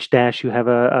with each dash you have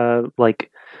a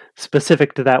like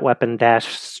specific to that weapon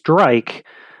dash strike.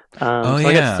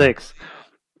 I got 6.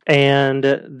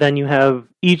 And then you have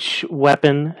each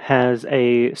weapon has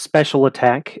a special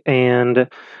attack, and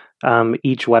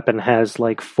each weapon has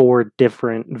like 4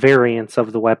 different variants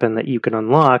of the weapon that you can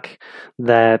unlock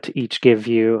that each give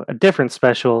you a different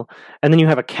special. And then you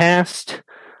have a cast,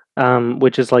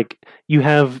 which is like you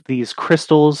have these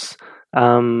crystals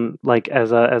like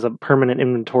as a permanent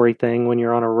inventory thing when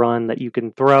you're on a run that you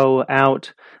can throw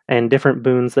out, and different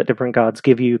boons that different gods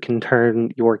give you can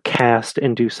turn your cast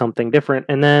into something different.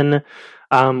 And then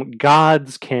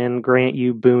gods can grant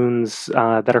you boons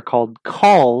that are called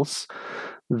calls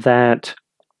that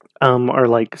are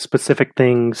like specific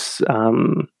things,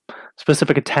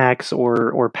 specific attacks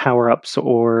or power-ups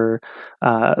or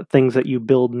things that you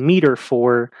build meter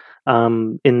for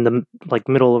in the like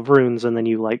middle of runes, and then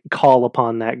you like call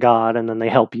upon that god, and then they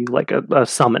help you like a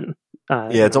summon.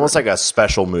 It's almost like a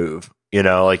special move,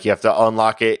 like you have to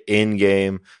unlock it in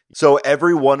game. So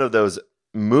every one of those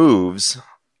moves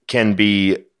can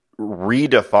be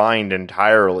redefined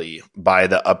entirely by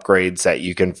the upgrades that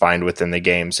you can find within the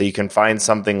game. So you can find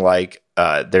something like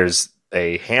there's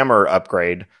a hammer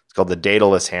upgrade. It's called the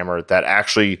Daedalus hammer that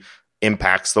actually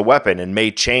impacts the weapon and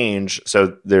may change.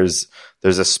 So there's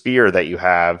a spear that you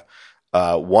have.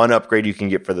 One upgrade you can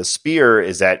get for the spear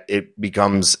is that it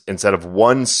becomes, instead of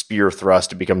 1 spear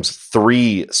thrust, it becomes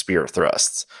 3 spear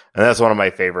thrusts. And that's one of my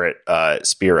favorite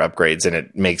spear upgrades, and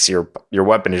it makes your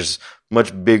weapon is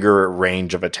much bigger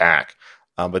range of attack.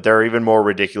 But there are even more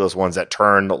ridiculous ones that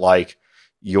turn like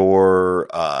there's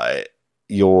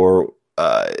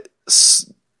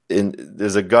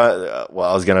a gun. I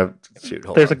was gonna shoot.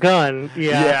 There's a gun.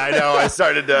 Yeah, I know. I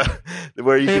started to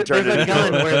where you can turn it into a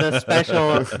gun where the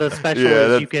special is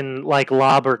you can like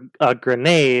lob a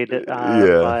grenade,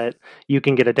 but you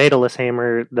can get a Daedalus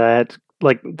hammer that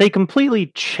like they completely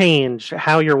change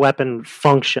how your weapon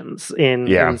functions in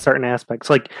certain aspects.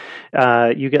 Like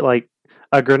you get like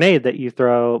a grenade that you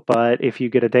throw, but if you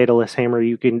get a Daedalus hammer,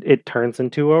 it turns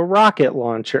into a rocket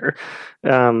launcher.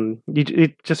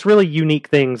 It just really unique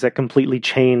things that completely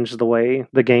change the way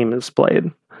the game is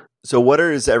played. So what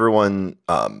is everyone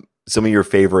some of your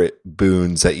favorite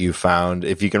boons that you found,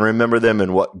 if you can remember them,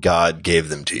 and what god gave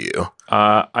them to you?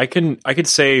 I could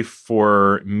say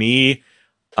for me,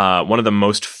 one of the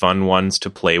most fun ones to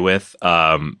play with.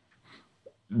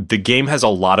 The game has a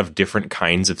lot of different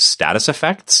kinds of status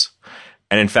effects.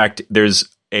 And in fact, there's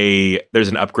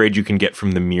an upgrade you can get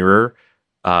from the mirror,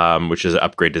 which is an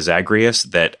upgrade to Zagreus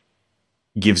that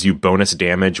gives you bonus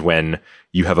damage when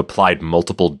you have applied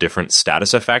multiple different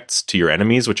status effects to your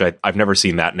enemies, which I've never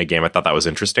seen that in a game. I thought that was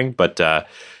interesting. But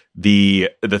the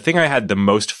thing I had the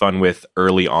most fun with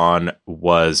early on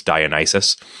was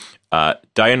Dionysus.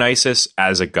 Dionysus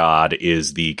as a god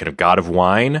is the kind of god of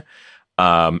wine.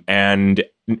 And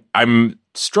I'm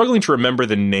struggling to remember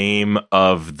the name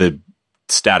of the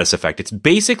status effect. It's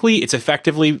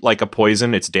effectively like a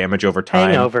poison. It's damage over time.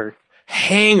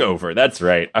 Hangover. That's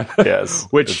right. Yes.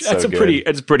 Which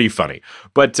it's pretty funny.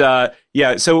 But so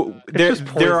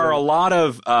there are a lot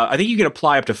of I think you can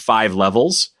apply up to 5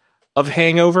 levels of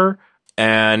hangover,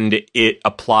 and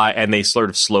they sort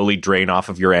of slowly drain off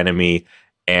of your enemy,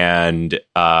 and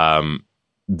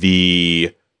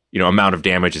the amount of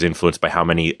damage is influenced by how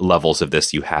many levels of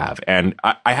this you have. And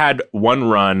I had one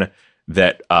run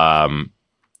that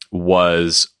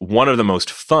was one of the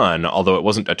most fun, although it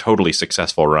wasn't a totally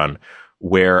successful run,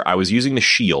 where I was using the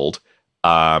shield,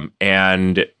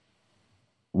 and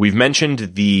we've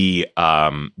mentioned the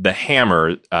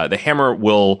hammer. The hammer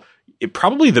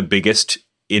probably the biggest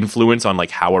influence on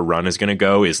like how a run is going to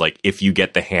go is like if you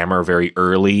get the hammer very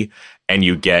early and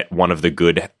you get one of the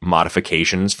good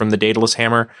modifications from the Daedalus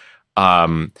hammer.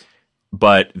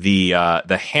 But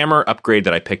the hammer upgrade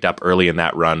that I picked up early in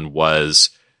that run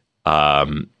was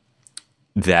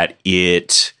that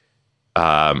it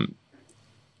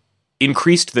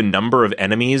increased the number of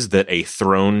enemies that a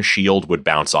thrown shield would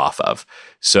bounce off of.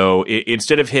 So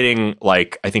instead of hitting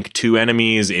like, I think 2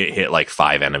 enemies, it hit like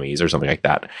 5 enemies or something like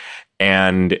that.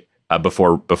 And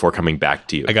before coming back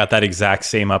to you. I got that exact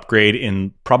same upgrade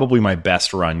in probably my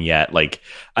best run yet. Like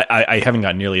I haven't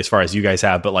gotten nearly as far as you guys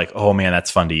have, but like, oh man,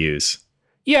 that's fun to use.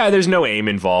 Yeah, there's no aim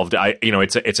involved.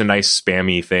 It's a nice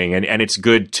spammy thing, and it's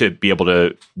good to be able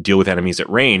to deal with enemies at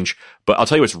range. But I'll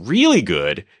tell you what's really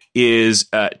good is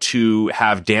to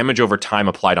have damage over time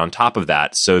applied on top of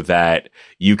that, so that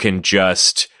you can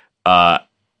just auto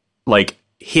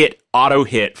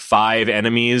hit 5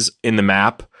 enemies in the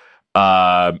map,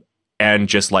 and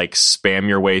just like spam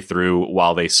your way through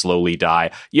while they slowly die.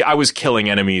 Yeah, I was killing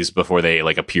enemies before they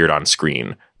like appeared on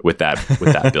screen with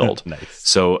that build. Nice.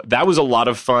 So that was a lot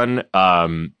of fun.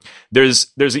 There's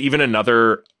even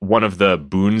another one of the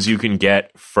boons you can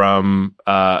get from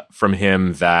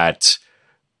him that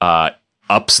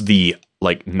ups the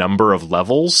like number of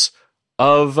levels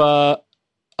of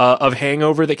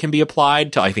hangover that can be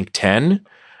applied to, I think, 10.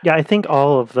 Yeah, I think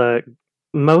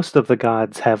most of the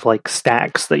gods have like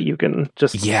stacks that you can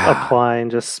just apply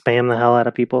and just spam the hell out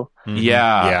of people. Mm-hmm.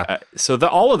 Yeah. So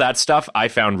all of that stuff I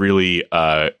found really,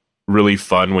 really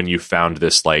fun when you found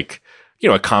this, like,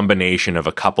 a combination of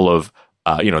a couple of,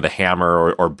 the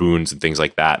hammer or boons and things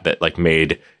like that like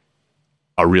made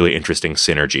a really interesting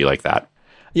synergy like that.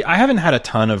 Yeah, I haven't had a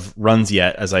ton of runs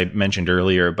yet, as I mentioned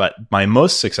earlier, but my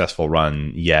most successful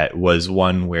run yet was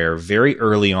one where very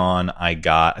early on I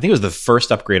think it was the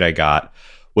first upgrade I got,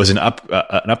 was an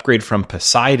upgrade from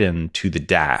Poseidon to the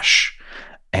dash.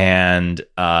 And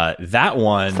that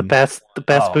one... It's the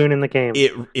best boon in the game.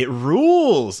 It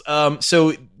rules.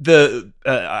 So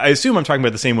I assume I'm talking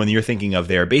about the same one you're thinking of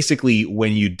there. Basically,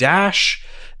 when you dash,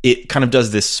 it kind of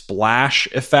does this splash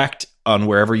effect on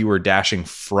wherever you were dashing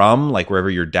from, like wherever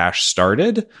your dash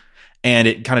started, and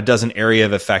it kind of does an area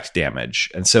of effect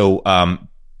damage. And so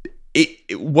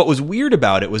what was weird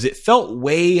about it was it felt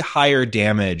way higher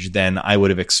damage than I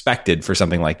would have expected for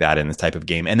something like that in this type of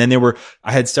game. And then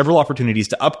I had several opportunities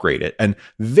to upgrade it, and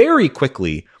very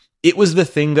quickly it was the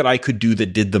thing that I could do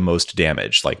that did the most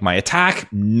damage. Like my attack,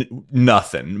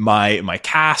 nothing. My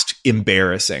cast,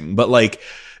 embarrassing.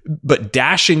 But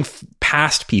dashing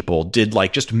past people did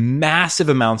like just massive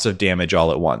amounts of damage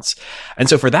all at once. And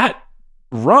so for that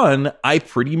run, I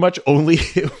pretty much only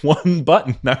hit one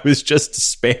button. I was just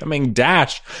spamming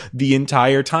dash the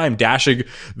entire time, dashing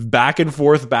back and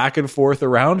forth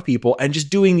around people and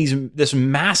just doing this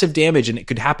massive damage. And it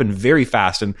could happen very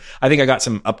fast. And I think I got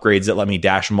some upgrades that let me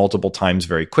dash multiple times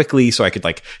very quickly. So I could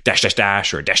like dash, dash,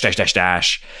 dash, or dash, dash, dash,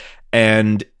 dash.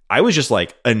 And I was just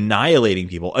like annihilating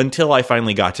people until I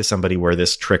finally got to somebody where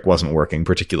this trick wasn't working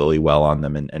particularly well on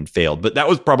them and failed. But that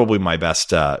was probably my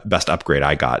best upgrade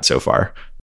I got so far.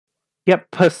 Yep,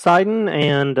 Poseidon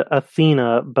and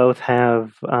Athena both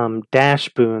have dash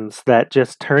boons that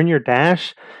just turn your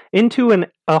dash into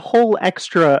a whole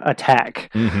extra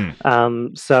attack.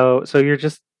 Mm-hmm. So you're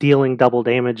just dealing double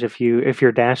damage if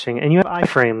you're dashing, and you have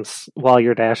iframes while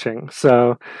you're dashing.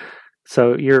 So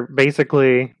you're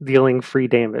basically dealing free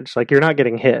damage. Like, you're not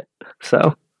getting hit.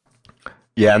 So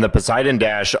yeah, and the Poseidon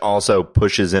dash also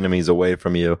pushes enemies away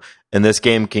from you. And this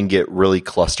game can get really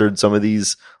clustered. Some of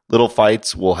these little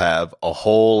fights will have a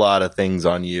whole lot of things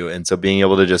on you. And so being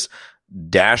able to just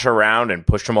dash around and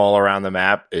push them all around the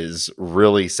map is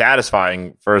really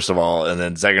satisfying, first of all, and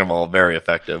then second of all, very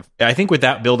effective. I think with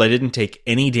that build, I didn't take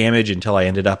any damage until I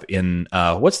ended up in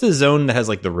what's the zone that has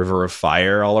like the river of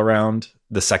fire all around?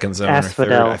 The second zone,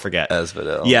 Asphodel. or third, I forget.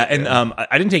 Asphodel. Yeah, and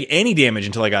I didn't take any damage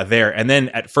until I got there, and then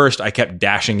at first I kept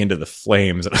dashing into the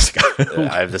flames, and I was like,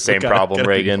 I have the same problem,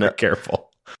 Reagan. Be more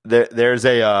careful. There's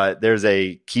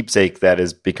a keepsake that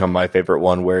has become my favorite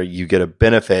one, where you get a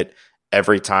benefit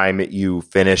every time you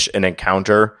finish an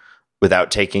encounter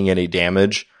without taking any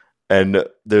damage. And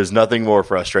there's nothing more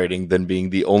frustrating than being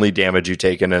the only damage you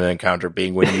take in an encounter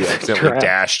being when you accidentally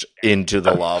dashed into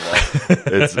the lava.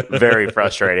 It's very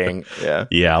frustrating.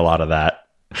 Yeah, a lot of that.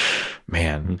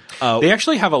 Man. They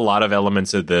actually have a lot of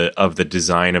elements of the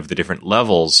design of the different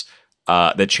levels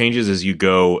that changes as you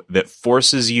go, that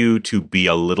forces you to be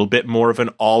a little bit more of an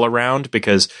all-around,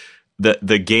 because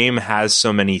the game has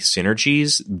so many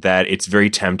synergies that it's very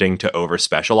tempting to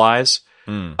over-specialize.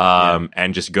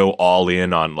 And just go all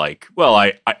in on like, well,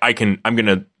 I'm going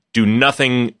to do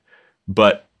nothing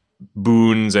but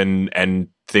boons and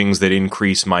things that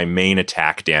increase my main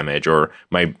attack damage or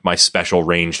my special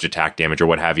ranged attack damage or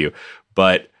what have you.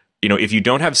 But, if you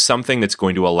don't have something that's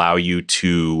going to allow you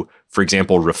to, for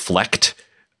example, reflect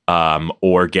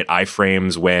or get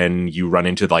iframes when you run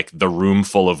into like the room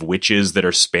full of witches that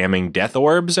are spamming death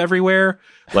orbs everywhere.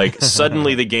 Like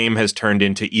suddenly the game has turned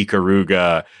into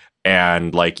Ikaruga,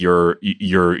 and like you're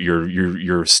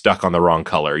stuck on the wrong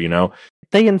color, you know?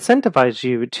 They incentivize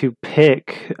you to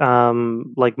pick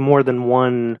like more than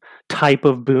one type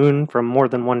of boon from more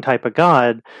than one type of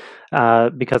god,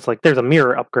 because like there's a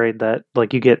mirror upgrade that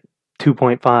like you get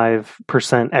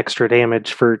 2.5% extra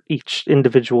damage for each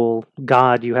individual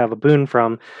god you have a boon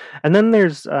from. And then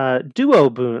there's duo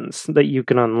boons that you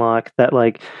can unlock that,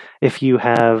 like, if you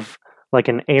have like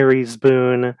an Ares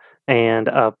boon and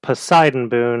a Poseidon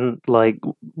boon, like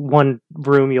one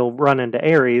room you'll run into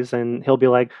Ares and he'll be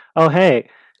like, oh, hey,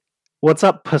 what's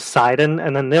up, Poseidon?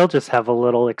 And then they'll just have a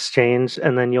little exchange,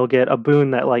 and then you'll get a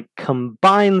boon that like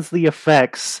combines the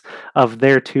effects of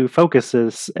their two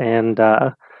focuses, and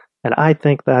I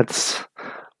think that's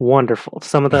wonderful.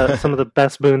 Some of the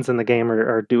best boons in the game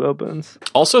are duo boons.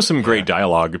 Also, some great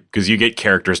dialogue, because you get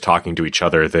characters talking to each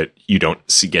other that you don't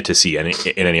get to see in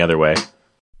any other way.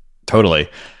 Totally.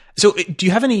 So, do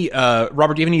you have any,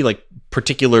 Robert? Do you have any like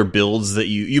particular builds that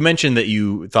you mentioned that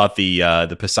you thought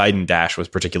the Poseidon dash was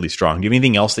particularly strong? Do you have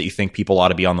anything else that you think people ought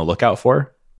to be on the lookout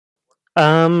for?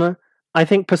 I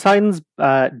think Poseidon's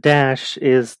dash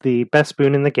is the best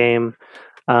boon in the game.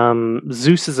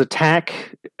 Zeus's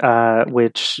attack,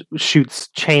 which shoots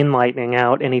chain lightning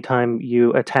out anytime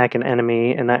you attack an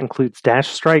enemy, and that includes dash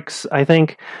strikes, I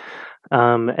think.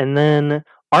 And then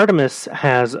Artemis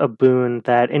has a boon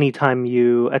that anytime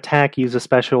you attack, use a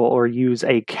special, or use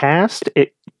a cast,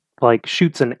 it like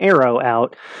shoots an arrow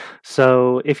out.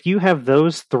 So if you have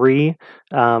those three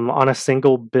on a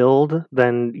single build,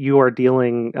 then you are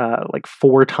dealing like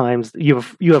 4 times. You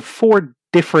have 4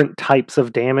 different types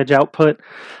of damage output.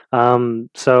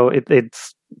 So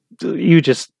it's you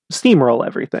just steamroll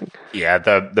everything. Yeah,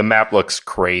 the map looks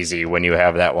crazy when you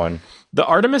have that one. The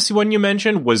Artemis one you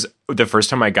mentioned was the first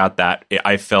time I got that.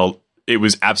 I felt it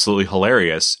was absolutely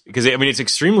hilarious, because I mean it's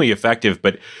extremely effective,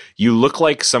 but you look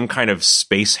like some kind of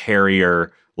space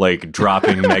harrier, like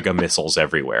dropping mega missiles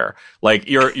everywhere. Like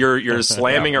you're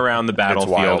slamming around the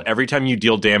battlefield. Every time you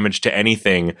deal damage to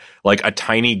anything, like a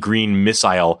tiny green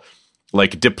missile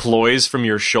like deploys from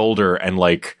your shoulder and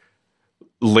like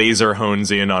laser hones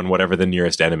in on whatever the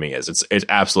nearest enemy is. It's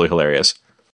absolutely hilarious.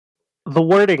 The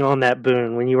wording on that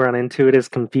boon when you run into it is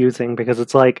confusing, because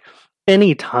it's like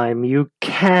anytime you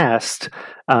cast,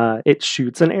 it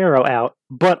shoots an arrow out,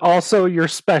 but also your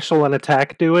special and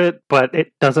attack do it, but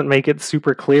it doesn't make it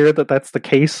super clear that that's the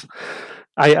case.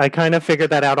 I kind of figured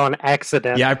that out on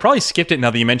accident. Yeah, I probably skipped it now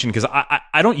that you mentioned, because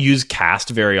I don't use cast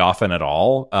very often at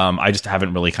all. I just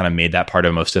haven't really kind of made that part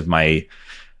of most of my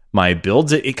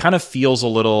builds. It kind of feels a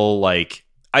little like,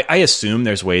 I assume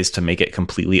there's ways to make it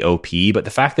completely OP, but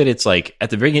the fact that it's like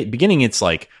at the very beginning, it's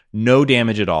like no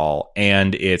damage at all,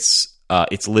 and it's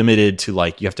limited to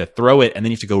like you have to throw it and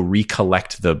then you have to go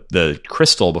recollect the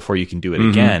crystal before you can do it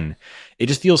again. It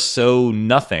just feels so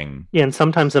nothing. Yeah, and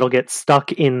sometimes it'll get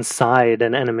stuck inside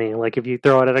an enemy. Like if you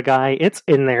throw it at a guy, it's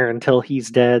in there until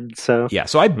he's dead. So yeah,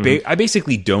 so I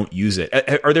basically don't use it.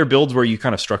 Are there builds where you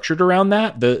kind of structured around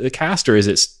that the cast, or is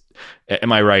it?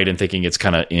 Am I right in thinking it's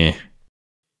kind of eh?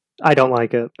 I don't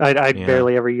like it. I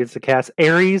barely ever use the cast.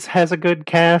 Ares has a good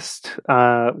cast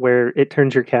where it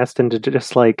turns your cast into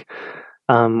just like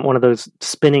one of those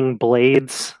spinning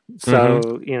blades.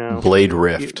 So, you know. Blade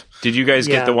Rift. Did you guys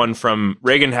get the one from...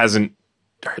 Reagan hasn't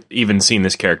even seen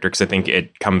this character, because I think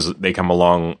they come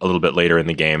along a little bit later in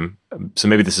the game. So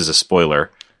maybe this is a spoiler.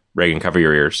 Reagan, cover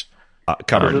your ears.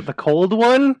 Covered. The cold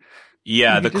one?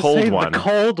 Yeah, the cold one. The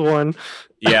cold one.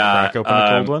 Yeah. Crack open the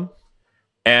cold one?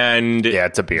 And yeah,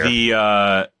 it's a beer.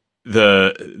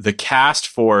 The cast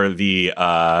for the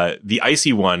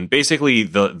icy one, basically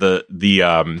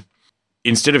the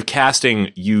instead of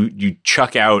casting, you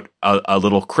chuck out a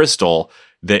little crystal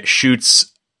that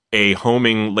shoots a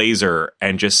homing laser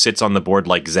and just sits on the board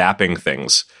like zapping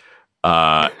things,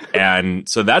 and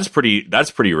so that's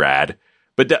pretty rad.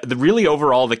 But the really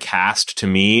overall, the cast to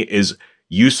me is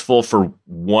useful for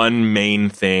one main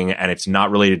thing, and it's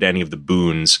not related to any of the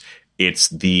boons. It's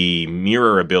the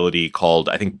mirror ability called,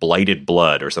 I think, Blighted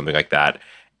Blood or something like that.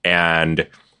 And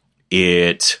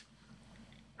it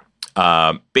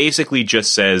basically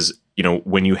just says, you know,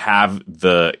 when you have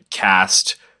the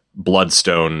cast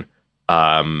Bloodstone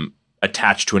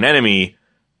attached to an enemy,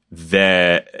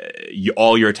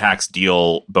 all your attacks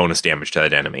deal bonus damage to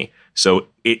that enemy. So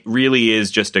it really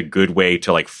is just a good way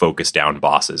to like focus down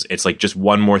bosses. It's like just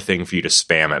one more thing for you to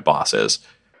spam at bosses.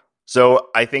 So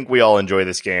I think we all enjoy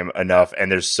this game enough,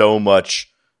 and there's so much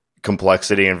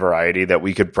complexity and variety that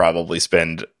we could probably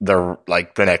spend the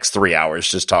next 3 hours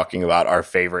just talking about our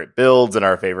favorite builds and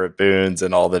our favorite boons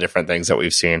and all the different things that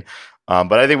we've seen.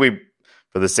 But I think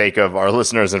for the sake of our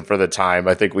listeners and for the time,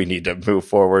 I think we need to move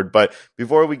forward. But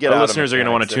before we get our listeners are going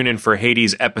to want to tune in for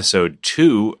Hades episode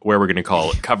 2, where we're going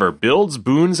to cover builds,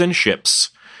 boons, and ships.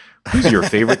 Who's your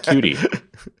favorite cutie?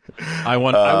 I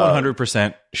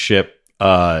 100% ship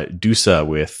Dusa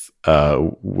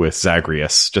with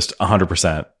Zagreus, just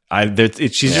 100%.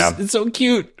 It's so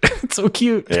cute. It's so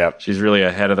cute. Yeah, she's really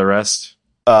ahead of the rest.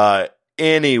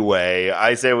 Anyway,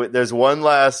 I say there's one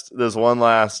last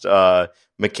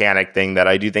mechanic thing that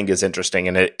I do think is interesting,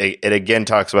 and it again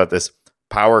talks about this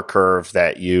power curve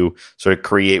that you sort of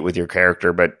create with your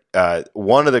character. But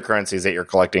one of the currencies that you're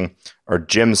collecting are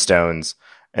gemstones,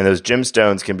 and those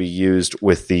gemstones can be used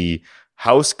with the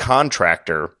house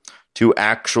contractor to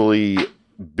actually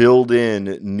build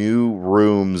in new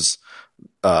rooms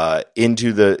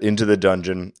into the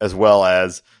dungeon, as well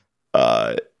as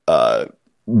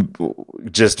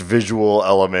just visual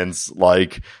elements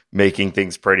like making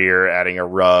things prettier, adding a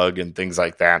rug and things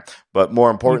like that. But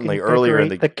more importantly, earlier in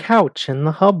the couch in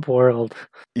the hub world.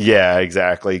 Yeah,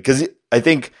 exactly. Because I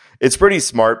think it's pretty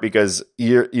smart, because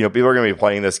people are going to be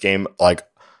playing this game like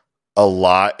a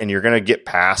lot, and you're going to get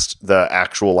past the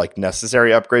actual like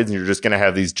necessary upgrades, and you're just going to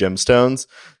have these gemstones.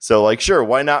 So like, sure,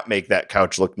 why not make that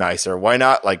couch look nicer? Why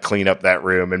not like clean up that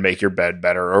room and make your bed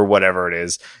better, or whatever it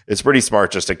is? It's pretty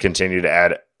smart just to continue to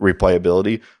add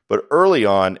replayability. But early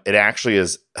on, it actually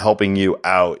is helping you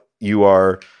out. You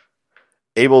are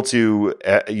able to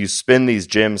you spend these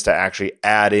gems to actually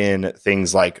add in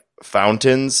things like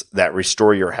fountains that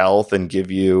restore your health and give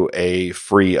you a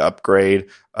free upgrade.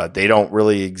 They don't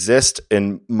really exist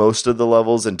in most of the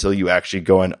levels until you actually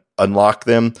go and unlock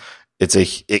them.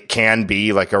 It can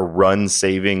be like a run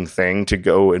saving thing to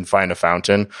go and find a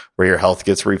fountain where your health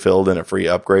gets refilled and a free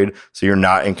upgrade. So you're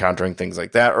not encountering things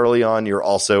like that early on. You're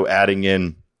also adding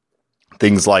in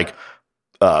things like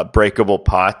breakable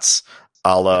pots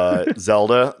a la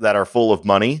Zelda that are full of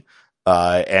money.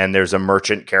 And there's a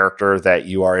merchant character that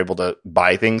you are able to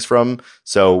buy things from.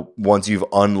 So once you've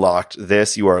unlocked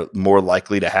this, you are more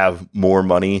likely to have more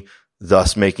money,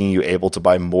 thus making you able to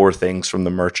buy more things from the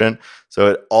merchant.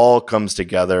 So it all comes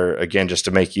together, again, just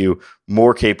to make you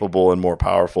more capable and more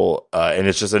powerful. And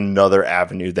it's just another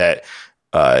avenue that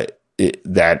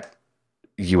that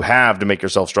you have to make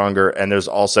yourself stronger. And there's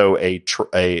also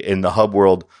in the hub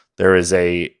world, there is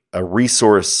a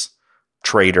resource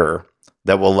trader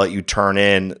that will let you turn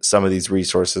in some of these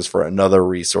resources for another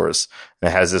resource. And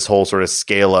it has this whole sort of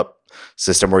scale up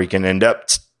system where you can end up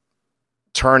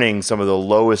turning some of the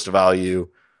lowest value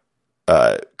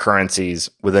currencies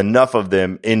with enough of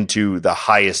them into the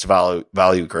highest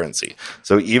value currency.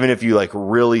 So even if you like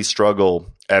really struggle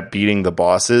at beating the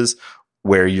bosses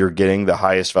where you're getting the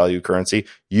highest value currency,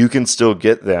 you can still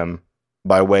get them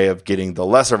by way of getting the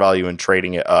lesser value and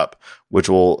trading it up, which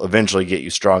will eventually get you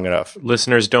strong enough.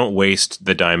 Listeners, don't waste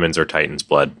the diamonds or Titan's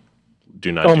blood.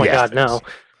 Do not. Oh my God, no!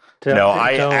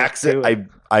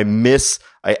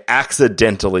 I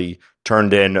accidentally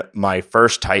turned in my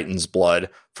first Titan's blood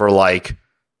for like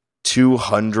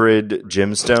 200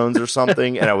 gemstones or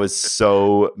something, and I was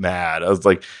so mad. I was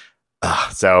like,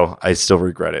 so I still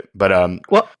regret it. But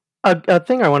well, a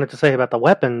thing I wanted to say about the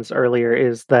weapons earlier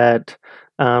is that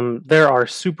there are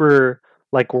super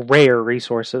like rare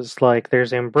resources. Like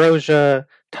there's ambrosia,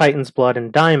 Titan's blood,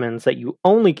 and diamonds that you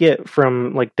only get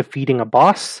from like defeating a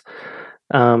boss.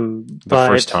 The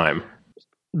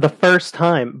first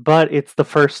time, but it's the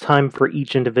first time for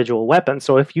each individual weapon.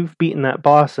 So if you've beaten that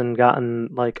boss and gotten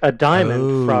like a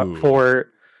diamond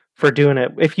for doing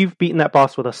it, if you've beaten that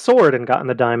boss with a sword and gotten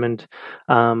the diamond,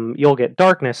 you'll get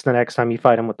darkness the next time you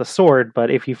fight him with the sword. But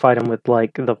if you fight him with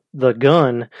like the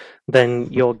gun, then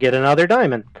you'll get another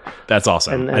diamond. That's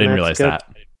awesome. I didn't realize that.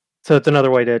 So it's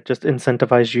another way to just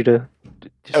incentivize you to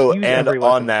use and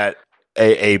on that,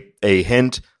 a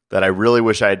hint that I really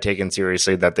wish I had taken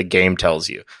seriously that the game tells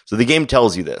you. So the game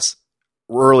tells you this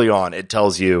early on. It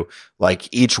tells you like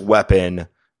each weapon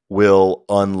will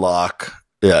unlock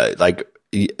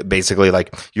basically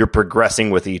like you're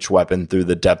progressing with each weapon through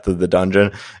the depth of the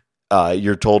dungeon.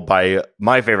 You're told by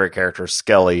my favorite character,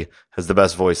 Skelly, has the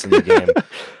best voice in the game.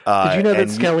 Did you know that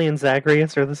Skelly and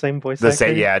Zagreus are the same voice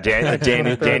actor?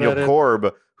 Daniel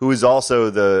Korb, who is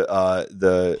also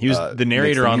he was the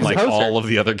narrator on like all of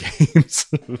the other games.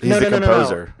 He's the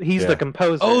composer. No. He's the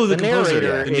composer. Oh, the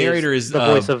composer. The narrator is the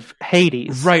voice of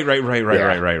Hades. Right. You're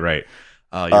right.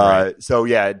 So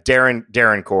yeah,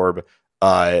 Darren Korb,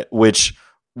 which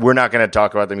we're not going to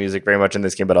talk about the music very much in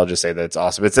this game, but I'll just say that it's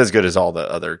awesome. It's as good as all the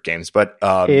other games, but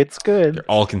it's good. They're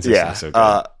all consistently so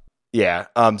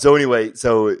good. So anyway,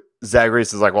 so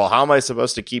Zagreus is like, well, how am I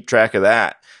supposed to keep track of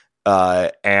that?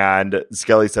 And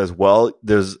Skelly says, well,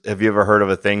 have you ever heard of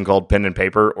a thing called pen and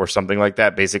paper or something like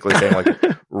that? Basically saying like,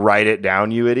 write it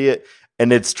down, you idiot.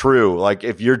 And it's true. Like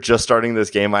if you're just starting this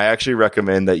game, I actually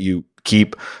recommend that you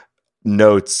keep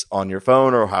notes on your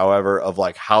phone or however of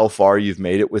like how far you've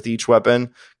made it with each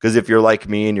weapon. Because if you're like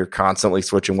me and you're constantly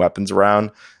switching weapons around,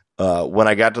 when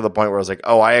I got to the point where I was like,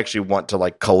 oh, I actually want to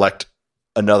like collect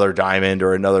another diamond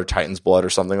or another Titan's blood or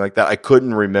something like that, I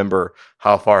couldn't remember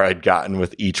how far I'd gotten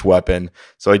with each weapon.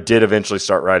 So I did eventually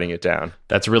start writing it down.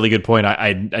 That's a really good point.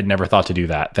 I'd never thought to do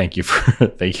that. Thank you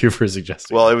for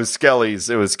suggesting. Well, it was Skelly's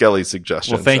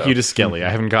suggestion. Well, thank you to Skelly. I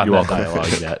haven't gotten that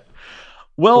dialogue yet.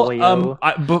 Well, we got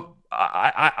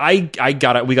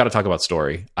to talk about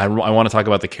story. I want to talk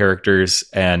about the characters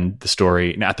and the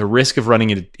story. Now, at the risk of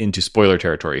running into spoiler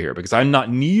territory here, because I'm not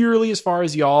nearly as far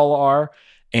as y'all are.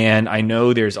 And I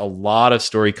know there's a lot of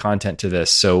story content to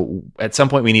this. So at some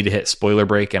point we need to hit spoiler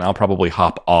break, and I'll probably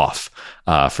hop off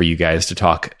for you guys to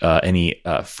talk any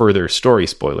further story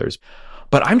spoilers.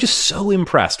 But I'm just so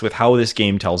impressed with how this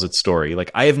game tells its story. Like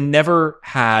I've never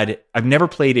played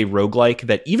a roguelike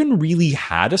that even really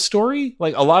had a story.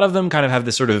 Like a lot of them kind of have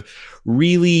this sort of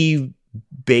really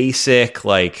basic,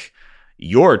 like,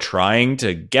 you're trying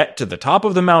to get to the top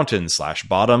of the mountain /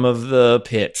 bottom of the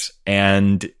pit,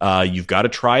 and you've got to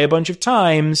try a bunch of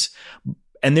times.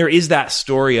 And there is that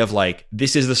story of like,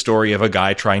 this is the story of a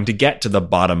guy trying to get to the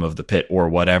bottom of the pit or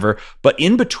whatever. But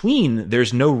in between,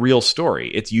 there's no real story.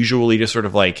 It's usually just sort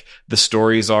of like the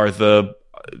stories are the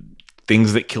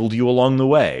things that killed you along the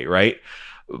way, right?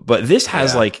 But this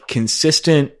has like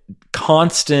consistent,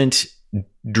 constant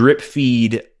drip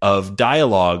feed of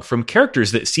dialogue from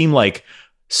characters that seem like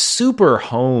super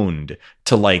honed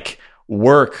to like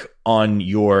work on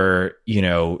your,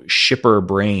 shipper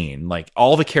brain. Like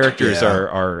all the characters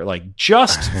are like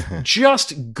just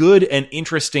good and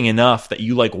interesting enough that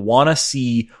you like want to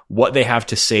see what they have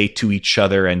to say to each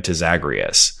other and to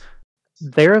Zagreus.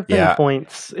 There have been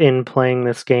points in playing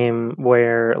this game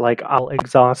where like I'll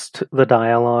exhaust the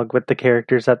dialogue with the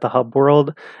characters at the hub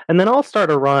world, and then I'll start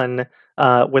a run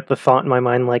with the thought in my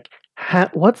mind like,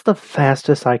 what's the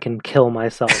fastest I can kill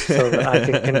myself so that I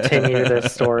can continue this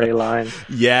storyline?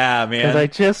 Yeah, man. Because I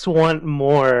just want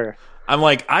more. I'm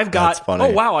like, I've got,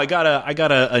 oh wow, I got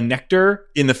a nectar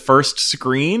in the first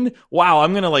screen. Wow,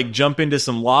 I'm gonna like jump into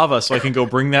some lava so I can go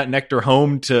bring that nectar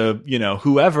home to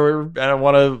whoever, and I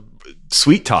want to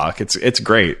sweet talk. It's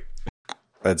great.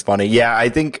 That's funny. Yeah, I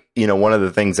think one of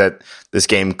the things that this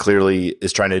game clearly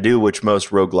is trying to do, which most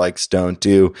roguelikes don't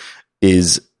do,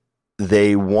 is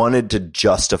they wanted to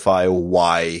justify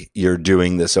why you're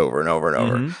doing this over and over and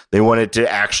over. Mm-hmm. They wanted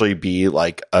to actually be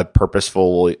like a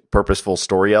purposeful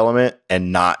story element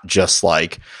and not just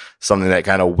like something that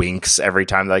kind of winks every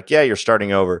time. Like, yeah, you're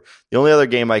starting over. The only other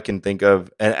game I can think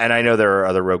of, and I know there are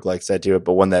other roguelikes that do it,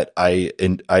 but one that I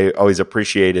always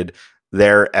appreciated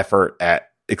their effort at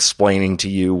explaining to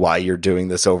you why you're doing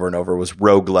this over and over was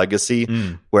Rogue Legacy,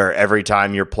 where every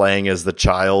time you're playing as the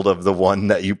child of the one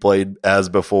that you played as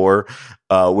before,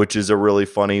 which is a really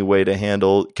funny way to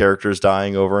handle characters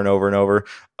dying over and over and over.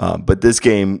 But this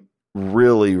game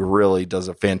really, really does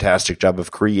a fantastic job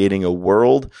of creating a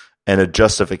world and a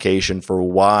justification for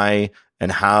why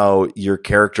and how your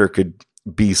character could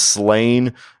be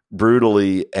slain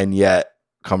brutally and yet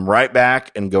come right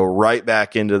back and go right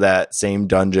back into that same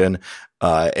dungeon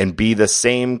and be the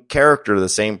same character, the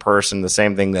same person, the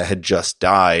same thing that had just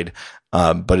died,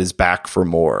 but is back for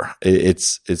more.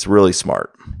 It's really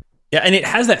smart. Yeah, and it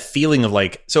has that feeling of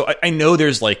like, so I know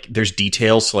there's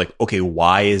details. So like, okay,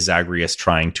 why is Zagreus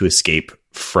trying to escape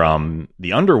from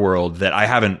the underworld that I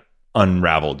haven't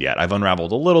unraveled yet? I've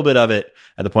unraveled a little bit of it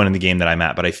at the point in the game that I'm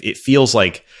at, but it feels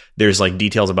like there's like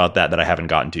details about that I haven't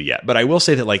gotten to yet. But I will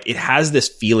say that like it has this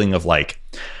feeling of like,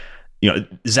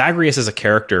 Zagreus as a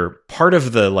character, part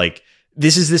of the like,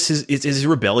 this is his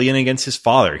rebellion against his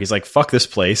father. He's like, fuck this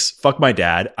place, fuck my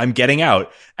dad, I'm getting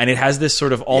out. And it has this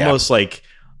sort of almost like,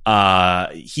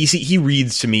 he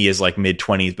reads to me as like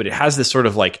mid-20s, but it has this sort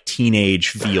of like teenage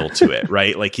feel to it,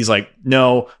 right? Like he's like,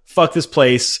 no, fuck this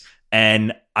place,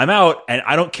 and I'm out, and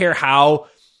I don't care how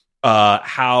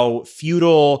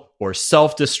futile or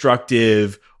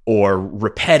self-destructive or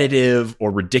repetitive or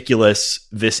ridiculous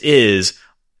this is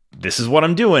what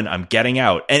I'm doing. I'm getting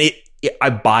out. And I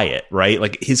buy it, right?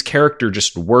 Like his character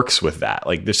just works with that.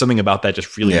 Like there's something about that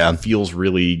just really feels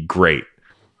really great.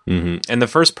 Mm-hmm. And the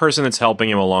first person that's helping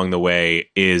him along the way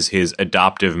is his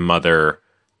adoptive mother,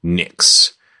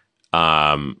 Nyx.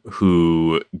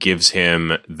 who gives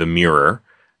him the mirror.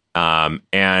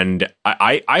 And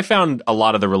I found a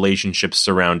lot of the relationships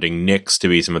surrounding Nyx to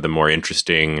be some of the more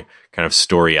interesting kind of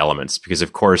story elements, because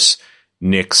of course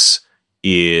Nyx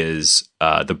is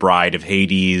the bride of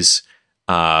Hades,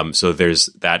 so there's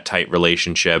that tight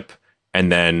relationship.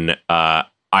 And then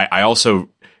I also,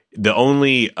 the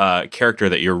only character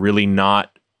that you're really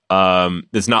not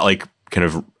that's not like kind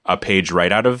of a page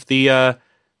right out of the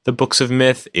books of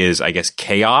myth is, I guess,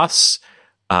 Chaos.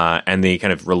 And the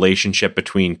kind of relationship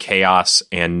between Chaos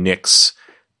and Nyx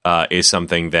is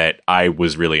something that I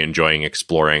was really enjoying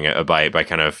exploring by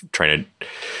kind of trying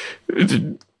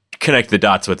to connect the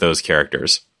dots with those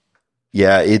characters.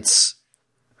 Yeah, it's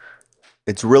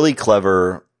really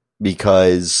clever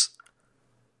because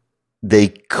they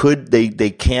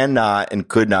cannot and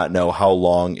could not know how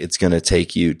long it's going to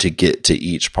take you to get to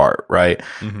each part, right?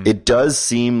 Mm-hmm. It does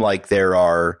seem like there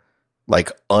are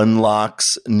like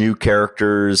unlocks, new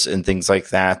characters and things like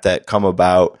that come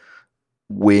about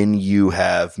when you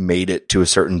have made it to a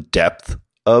certain depth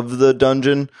of the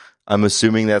dungeon. I'm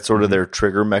assuming that's sort of their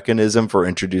trigger mechanism for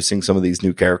introducing some of these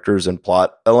new characters and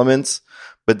plot elements,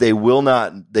 but they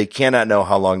cannot know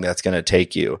how long that's going to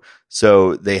take you.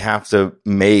 So they have to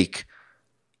make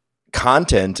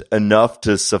content enough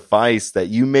to suffice that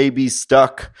you may be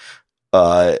stuck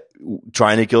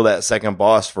trying to kill that second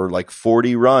boss for like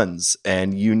 40 runs,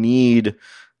 and you need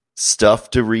stuff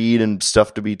to read and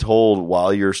stuff to be told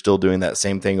while you're still doing that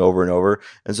same thing over and over.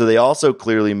 And so they also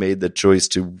clearly made the choice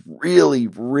to really,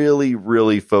 really,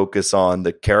 really focus on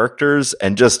the characters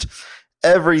and just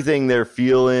everything they're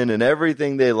feeling and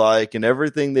everything they like and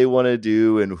everything they want to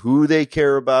do and who they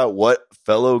care about, what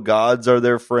fellow gods are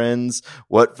their friends,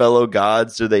 what fellow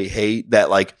gods do they hate. That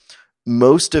like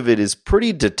most of it is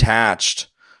pretty detached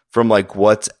from like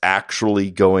what's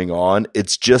actually going on.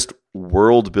 It's just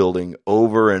world building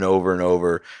over and over and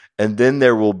over. And then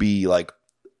there will be like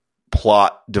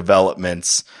plot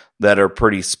developments that are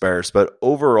pretty sparse. But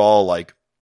overall, like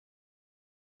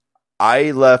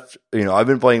I've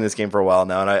been playing this game for a while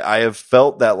now, and I have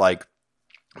felt that like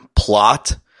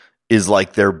plot is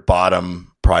like their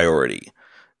bottom priority.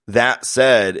 That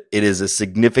said, it is a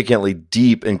significantly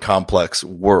deep and complex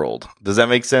world. Does that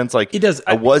make sense? Like, it does.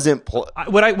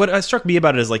 What struck me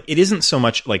about it is like it isn't so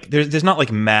much like there's not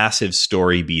like massive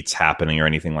story beats happening or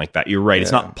anything like that. You're right. Yeah.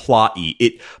 It's not plot-y.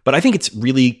 But I think it's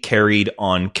really carried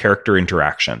on character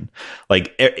interaction.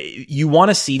 Like you want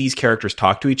to see these characters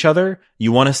talk to each other.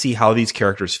 You want to see how these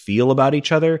characters feel about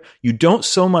each other. You don't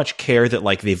so much care that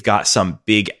like they've got some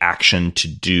big action to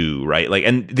do, right? Like,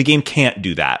 and the game can't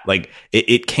do that. Like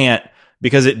it can't,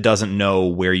 because it doesn't know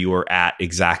where you are at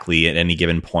exactly at any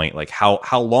given point. Like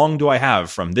how long do I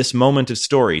have from this moment of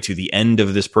story to the end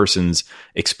of this person's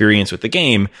experience with the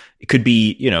game? It could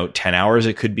be, 10 hours.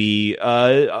 It could be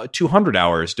 200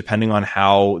 hours, depending on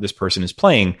how this person is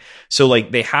playing. So like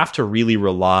they have to really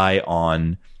rely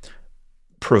on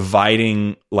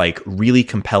providing like really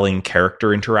compelling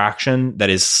character interaction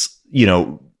that is,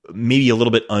 maybe a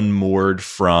little bit unmoored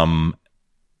from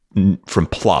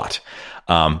plot.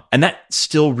 And that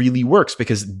still really works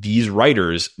because these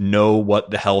writers know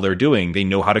what the hell they're doing. They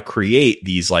know how to create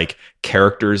these like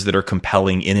characters that are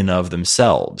compelling in and of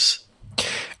themselves.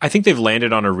 I think they've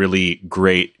landed on a really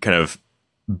great kind of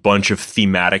bunch of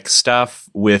thematic stuff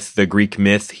with the Greek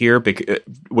myth here,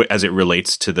 as it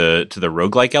relates to the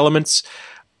roguelike elements.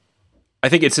 I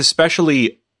think it's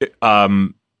especially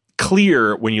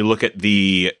clear when you look at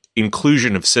the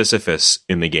inclusion of Sisyphus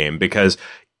in the game, because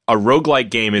a roguelike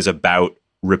game is about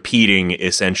repeating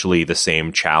essentially the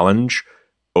same challenge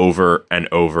over and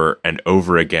over and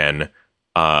over again,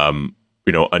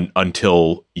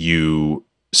 until you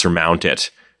surmount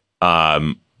it.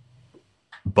 But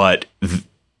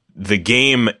the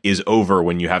game is over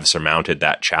when you have surmounted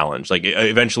that challenge. Like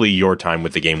eventually your time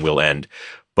with the game will end.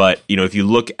 But, if you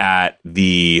look at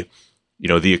the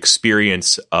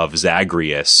experience of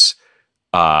Zagreus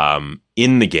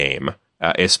in the game,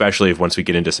 especially once we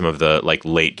get into some of the like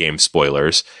late game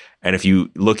spoilers, and if you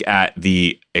look at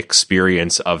the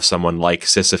experience of someone like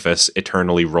Sisyphus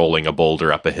eternally rolling a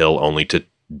boulder up a hill only to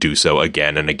do so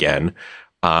again and again,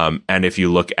 and if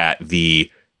you look at the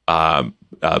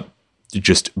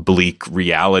just bleak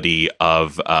reality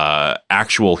of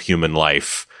actual human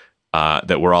life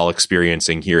that we're all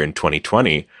experiencing here in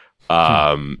 2020,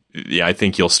 I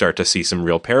think you'll start to see some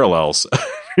real parallels.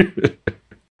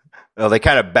 Well, they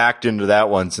kind of backed into that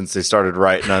one since they started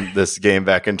writing on this game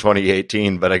back in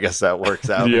 2018, but I guess that works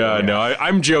out.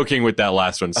 I'm joking with that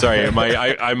last one. Sorry,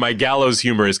 my gallows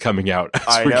humor is coming out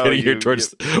as we're getting here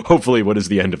towards hopefully what is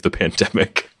the end of the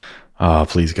pandemic. Oh,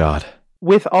 please God.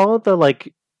 with all the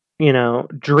like,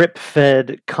 drip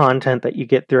fed content that you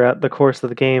get throughout the course of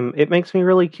the game, it makes me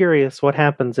really curious what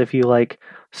happens if you like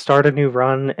start a new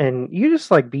run and you just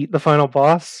like beat the final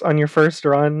boss on your first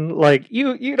run. Like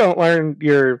you don't learn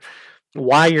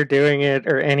why you're doing it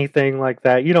or anything like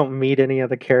that. You don't meet any of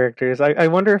the characters. I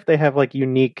wonder if they have like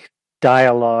unique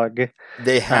dialogue.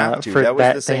 They have to. That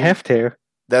was the same. They have to.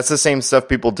 That's the same stuff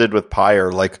people did with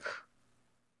Pyre, like,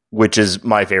 which is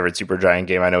my favorite Supergiant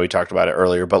game. I know we talked about it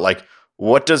earlier, but like,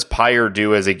 what does Pyre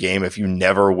do as a game if you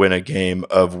never win a game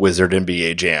of Wizard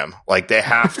NBA Jam? Like, they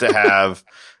have to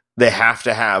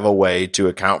have a way to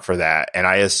account for that. And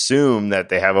I assume that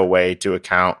they have a way to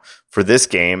account for this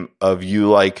game of you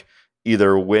like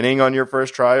either winning on your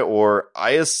first try, or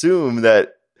I assume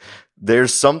that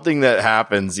there's something that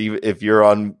happens even if you're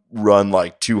on run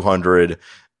like 200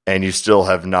 and you still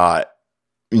have not,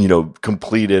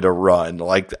 completed a run.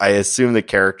 Like, I assume the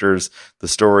characters, the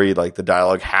story, like the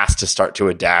dialogue has to start to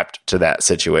adapt to that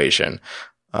situation.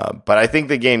 But I think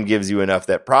the game gives you enough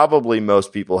that probably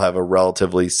most people have a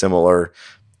relatively similar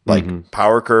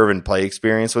power curve and play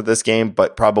experience with this game,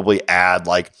 but probably add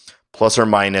like plus or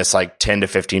minus like 10 to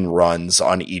 15 runs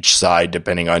on each side,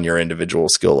 depending on your individual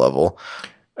skill level.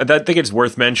 I think it's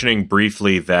worth mentioning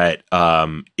briefly that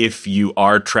if you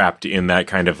are trapped in that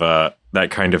kind of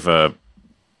a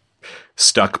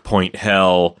stuck point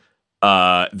hell,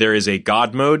 there is a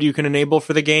God mode you can enable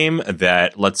for the game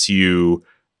that lets you.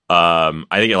 I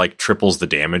think it like triples the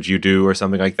damage you do or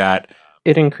something like that.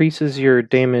 It increases your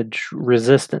damage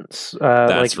resistance.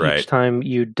 That's like right. Each time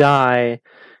you die,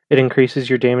 it increases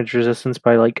your damage resistance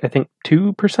by like I think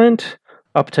 2%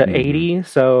 up to 80.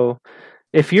 So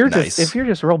if you're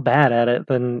just real bad at it,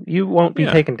 then you won't be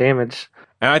taking damage.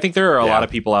 And I think there are a lot of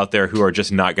people out there who are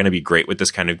just not going to be great with this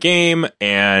kind of game,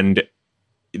 and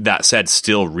that said,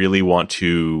 still really want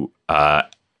to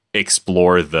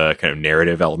explore the kind of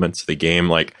narrative elements of the game,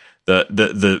 like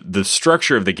the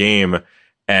structure of the game,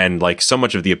 and like so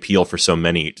much of the appeal for so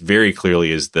many very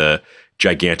clearly is the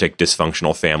gigantic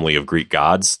dysfunctional family of Greek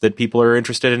gods that people are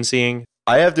interested in seeing.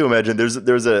 I have to imagine there's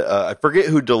a I forget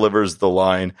who delivers the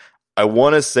line. I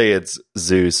want to say it's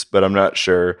Zeus, but I'm not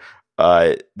sure.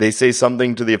 They say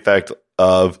something to the effect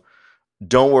of,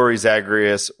 "Don't worry,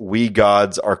 Zagreus, we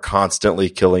gods are constantly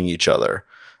killing each other."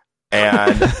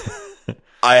 And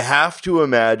I have to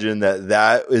imagine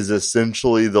that is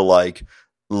essentially the like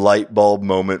light bulb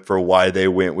moment for why they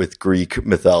went with Greek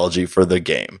mythology for the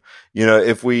game.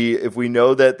 If we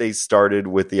know that they started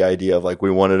with the idea of like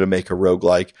we wanted to make a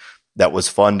roguelike that was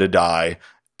fun to die,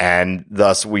 and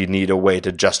thus we need a way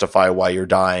to justify why you're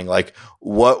dying. Like,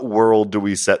 what world do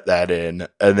we set that in?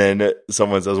 And then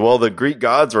someone says, well, the Greek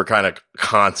gods were kind of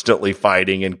constantly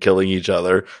fighting and killing each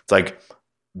other. It's like,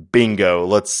 bingo,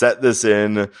 let's set this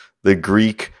in the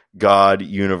Greek god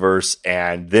universe,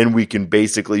 and then we can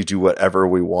basically do whatever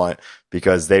we want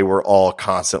because they were all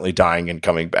constantly dying and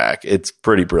coming back. It's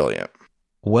pretty brilliant.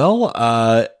 Well,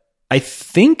 I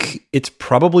think it's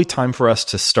probably time for us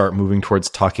to start moving towards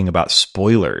talking about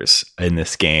spoilers in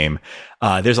this game.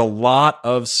 There's a lot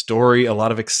of story, a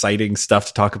lot of exciting stuff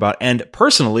to talk about. And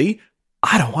personally,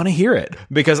 I don't want to hear it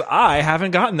because I haven't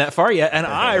gotten that far yet. And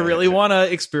I really want to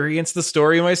experience the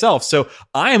story myself. So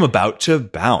I am about to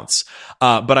bounce.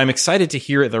 But I'm excited to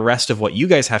hear the rest of what you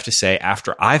guys have to say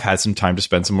after I've had some time to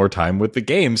spend some more time with the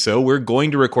game. So we're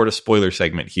going to record a spoiler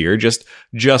segment here, just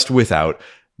without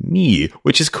me,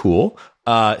 which is cool.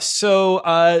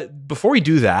 So before we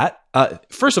do that,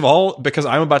 first of all, because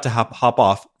I'm about to hop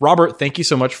off, Robert, thank you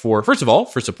so much for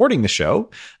supporting the show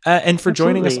and for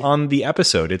joining us on the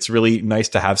episode. It's really nice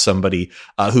to have somebody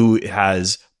who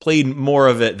has played more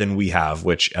of it than we have,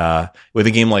 which with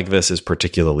a game like this is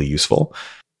particularly useful.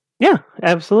 Yeah,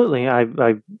 absolutely.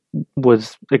 I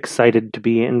was excited to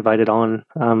be invited on,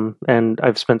 and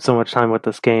I've spent so much time with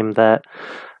this game that,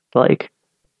 like,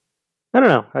 I don't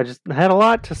know. I just had a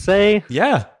lot to say.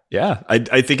 Yeah.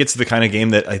 I think it's the kind of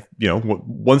game that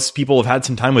once people have had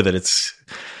some time with it,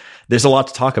 there's a lot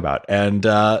to talk about. And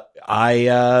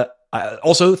I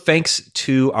also thanks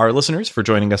to our listeners for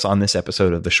joining us on this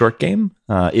episode of The Short Game.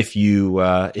 If you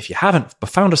haven't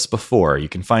found us before, you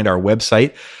can find our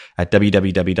website at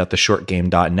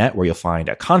www.theshortgame.net, where you'll find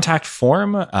a contact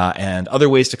form and other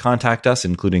ways to contact us,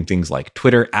 including things like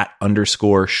Twitter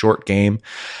 @_shortgame.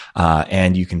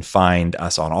 And you can find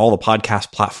us on all the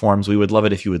podcast platforms. We would love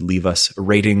it if you would leave us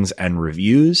ratings and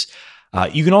reviews.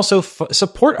 You can also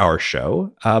support our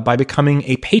show by becoming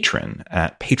a patron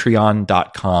at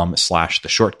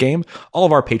patreon.com/theshortgame. All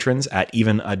of our patrons at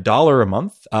even $1 a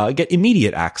month get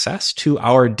immediate access to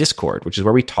our Discord, which is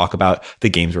where we talk about the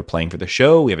games we're playing for the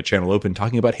show. We have a channel open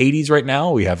talking about Hades right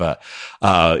now. We have a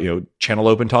channel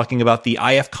open talking about the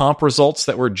IF comp results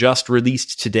that were just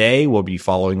released today. We'll be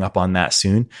following up on that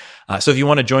soon. So if you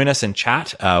want to join us and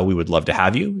chat, we would love to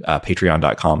have you.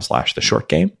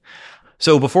 Patreon.com/theshortgame.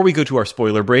 So before we go to our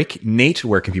spoiler break, Nate,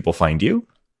 where can people find you?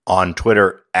 On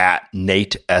Twitter at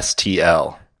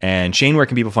NateSTL. And Shane, where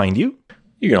can people find you?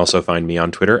 You can also find me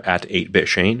on Twitter at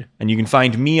 8BitShane. And you can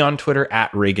find me on Twitter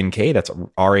at RayganK. That's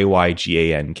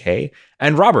RayGank.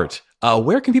 And Robert,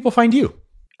 where can people find you?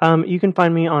 You can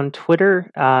find me on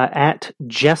Twitter at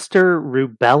Jester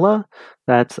Rubella.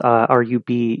 That's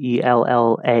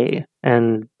Rubella.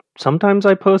 And sometimes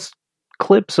I post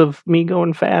clips of me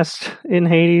going fast in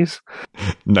Hades.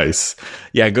 Nice.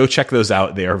 Yeah, go check those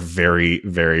out. They are very,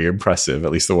 very impressive,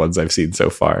 at least the ones I've seen so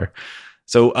far.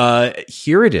 So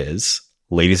here it is,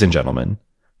 ladies and gentlemen,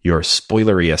 your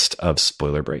spoileriest of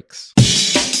spoiler breaks.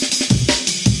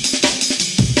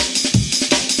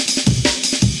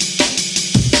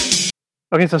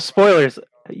 Okay, so spoilers.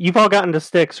 You've all gotten to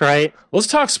sticks, right? Let's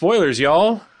talk spoilers,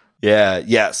 y'all. Yeah,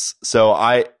 yes. So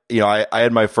I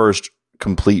had my first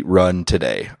complete run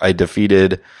today. I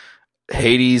defeated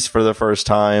Hades for the first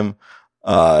time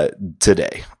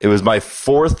today. It was my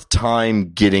fourth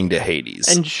time getting to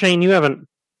Hades. And Shane, you haven't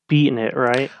beaten it,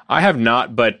 right? I have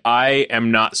not, but I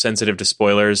am not sensitive to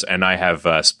spoilers, and I have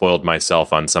spoiled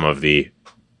myself on some of the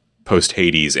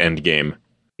post-Hades endgame.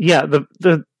 Yeah,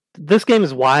 this game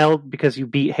is wild because you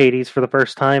beat Hades for the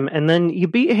first time, and then you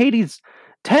beat Hades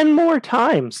 10 more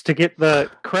times to get the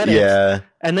credits. Yeah.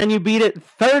 And then you beat it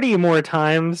 30 more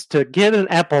times to get an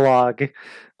epilogue.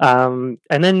 And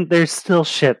then there's still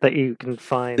shit that you can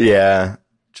find. Yeah.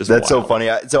 Just That's wild. so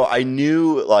funny. I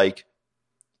knew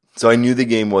the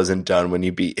game wasn't done when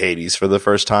you beat Hades for the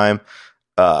first time.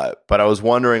 But I was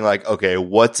wondering, okay,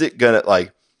 what's it gonna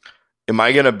am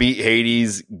I gonna beat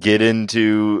Hades, get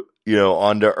into,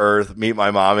 onto Earth, meet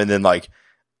my mom, and then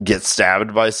get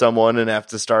stabbed by someone and have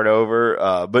to start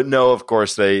over? But no, of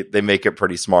course they make it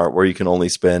pretty smart where you can only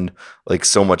spend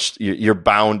so much. You're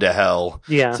bound to hell,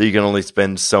 Yeah. so you can only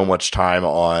spend so much time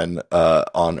on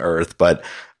Earth. But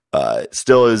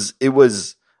still, it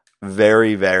was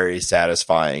very, very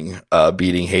satisfying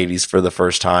beating Hades for the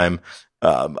first time.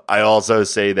 I also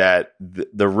say that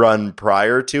the run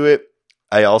prior to it,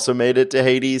 I also made it to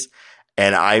Hades.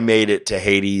 And I made it to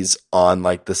Hades on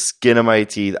the skin of my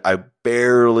teeth. I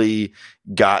barely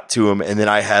got to him. And then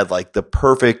I had the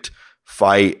perfect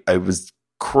fight. I was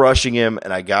crushing him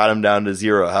and I got him down to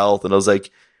 0 health. And I was like,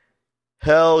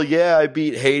 hell yeah, I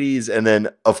beat Hades. And then,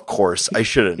 of course, I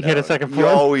should have known. Hit a second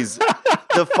form.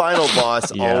 The final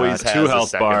boss always has 2 a health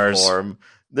second bars. form.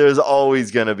 There's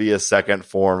always going to be a second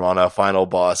form on a final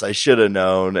boss. I should have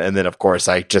known. And then, of course,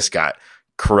 I just got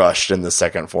crushed in the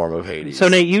second form of Hades. So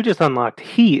Nate, you just unlocked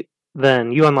Heat.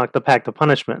 Then you unlocked the Pact of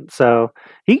Punishment. So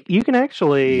you can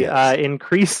actually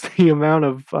increase the amount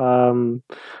of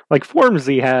forms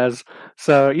he has.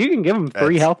 So you can give him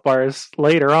 3 health bars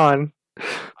later on.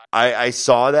 I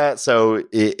saw that. So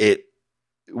it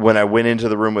when I went into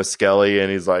the room with Skelly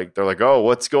and they're like, oh,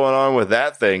 what's going on with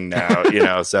that thing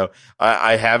now? So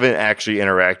I haven't actually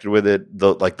interacted with it.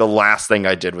 The last thing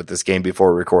I did with this game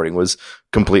before recording was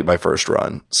complete my first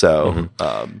run. So,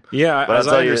 as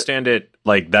I understand it,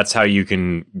 that's how you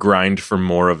can grind for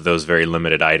more of those very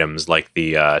limited items, like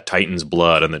the Titan's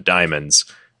Blood and the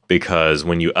diamonds, because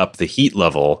when you up the heat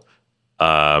level,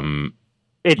 you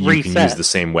can use the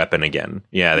same weapon again.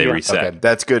 Yeah, they reset. Okay,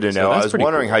 that's good to know. I was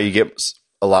wondering how you get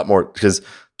a lot more, because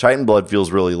Titan Blood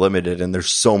feels really limited and there's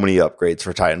so many upgrades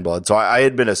for Titan Blood. So I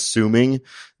had been assuming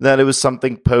that it was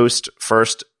something post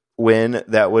first win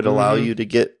that would allow you to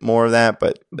get more of that,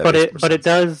 but it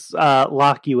does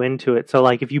lock you into it. So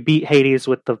if you beat Hades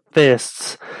with the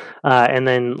fists, and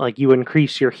then you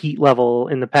increase your heat level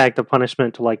in the Pact of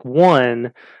Punishment to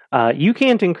 1, you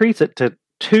can't increase it to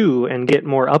 2 and get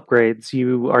more upgrades.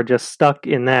 You are just stuck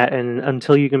in that, and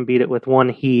until you can beat it with 1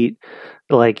 heat,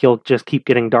 you'll just keep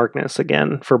getting darkness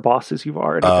again for bosses you've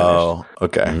already finished. Oh,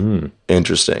 okay.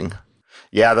 Interesting.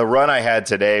 Yeah, the run I had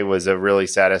today was a really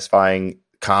satisfying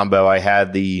combo. I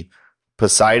had the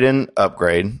Poseidon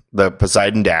upgrade, the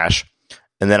Poseidon dash,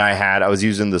 and then I was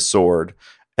using the sword,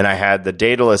 and I had the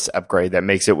Daedalus upgrade that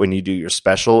makes it when you do your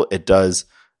special, it does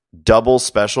double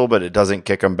special, but it doesn't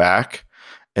kick them back.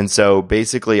 And so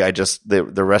basically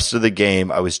the rest of the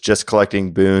game, I was just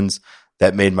collecting boons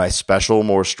that made my special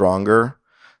more stronger.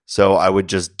 So I would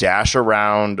just dash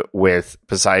around with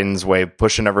Poseidon's Wave,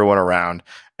 pushing everyone around.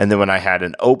 And then when I had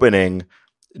an opening,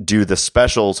 do the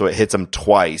special so it hits them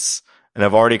twice. And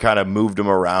I've already kind of moved them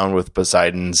around with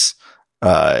Poseidon's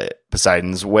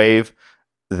Wave,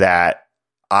 that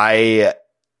I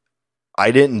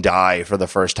didn't die for the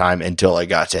first time until I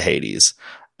got to Hades.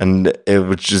 And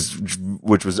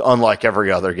which was unlike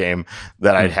every other game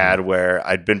that I'd had, where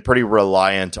I'd been pretty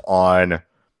reliant on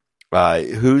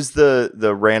who's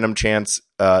the random chance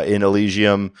in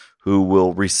Elysium who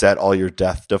will reset all your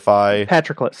death defy?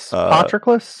 Patroclus.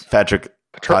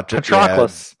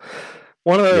 Patroclus.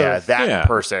 One of those. Yeah, that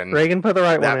person. Reagan put the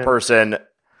right one in. That person.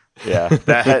 Yeah,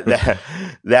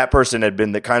 that person had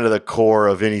been the kind of the core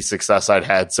of any success I'd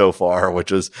had so far,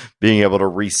 which was being able to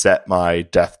reset my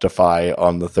death defy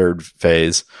on the third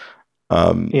phase.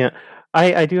 Yeah,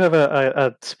 I do have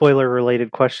a spoiler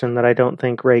related question that I don't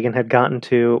think Reagan had gotten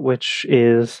to, which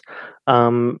is,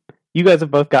 you guys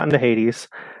have both gotten to Hades.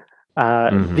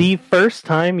 The first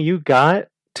time you got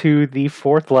to the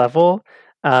 4th level,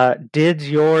 did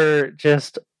your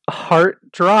just heart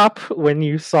drop when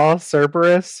you saw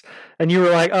Cerberus and you were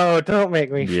like, oh, don't make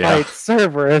me fight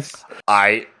Cerberus?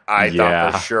 I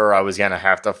thought for sure I was gonna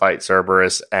have to fight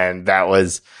Cerberus, and that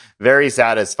was very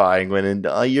satisfying when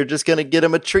you're just gonna get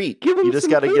him a treat. You just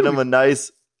gotta get him a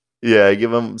nice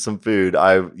give him some food.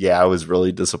 I was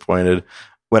really disappointed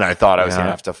when I thought I was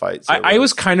gonna have to fight Cerberus. I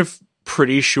was kind of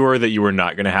pretty sure that you were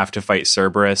not going to have to fight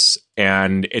Cerberus,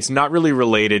 and it's not really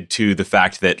related to the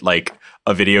fact that like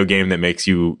a video game that makes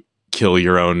you kill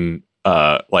your own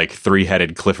like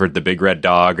 3-headed Clifford the Big Red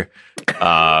Dog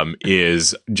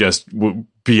is just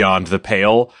beyond the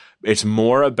pale. It's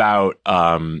more about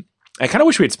I kind of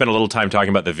wish we had spent a little time talking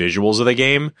about the visuals of the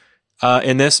game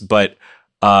in this, but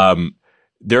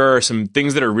there are some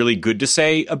things that are really good to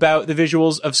say about the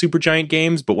visuals of Supergiant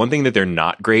Games, but one thing that they're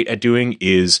not great at doing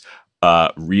is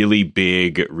really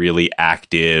big, really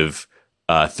active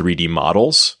 3D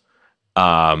models.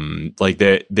 Like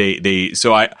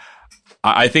so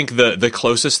I think the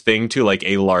closest thing to like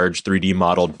a large 3D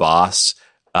modeled boss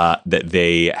that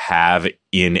they have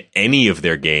in any of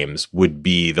their games would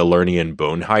be the Lernian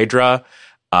Bone Hydra.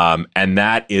 And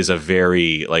that is a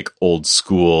very like old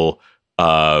school,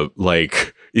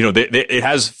 like, you know, it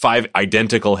has 5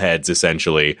 identical heads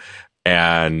essentially,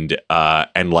 and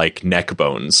like neck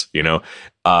bones, you know.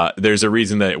 There's a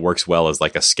reason that it works well as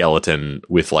like a skeleton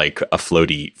with like a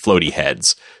floaty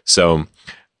heads. So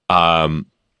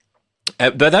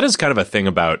but that is kind of a thing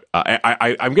about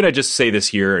I'm gonna just say this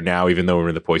here now, even though we're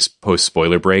in the post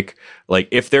spoiler break. Like,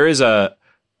 if there is a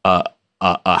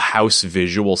house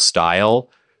visual style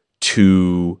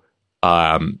to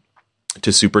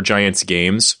Supergiant's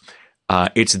games,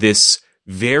 it's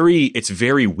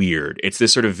very weird. It's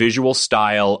this sort of visual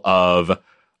style of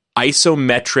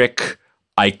isometric,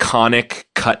 iconic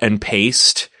cut and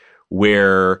paste,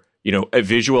 where, you know,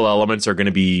 visual elements are going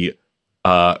to be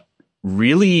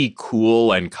really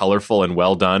cool and colorful and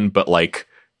well done, but like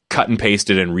cut and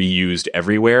pasted and reused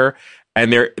everywhere.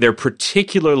 And they're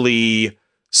particularly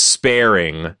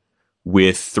sparing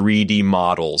with 3D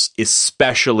models,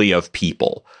 especially of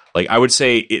people. Like, I would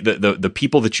say the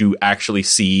people that you actually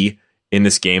see in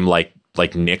this game, like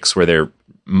Nyx, where they're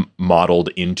modeled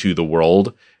into the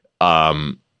world,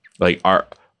 like are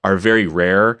very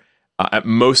rare.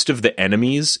 Most of the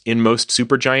enemies in most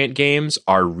Supergiant games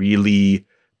are really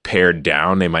pared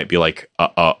down. They might be like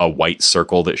a white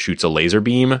circle that shoots a laser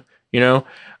beam, you know.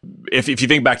 If you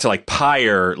think back to like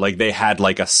Pyre, like they had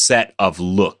like a set of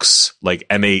looks, like,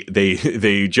 and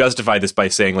they justify this by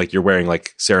saying like you're wearing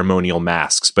like ceremonial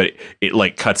masks, but it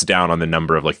like cuts down on the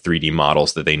number of like 3D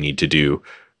models that they need to do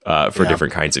for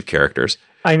different kinds of characters.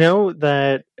 I know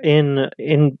that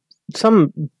in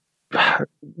some,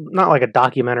 not like a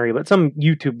documentary, but some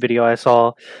YouTube video I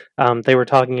saw, they were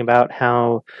talking about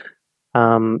how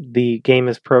the game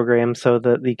is programmed so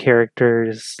that the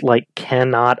characters like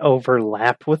cannot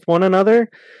overlap with one another.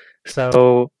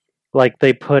 So like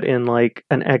they put in like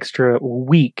an extra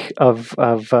week of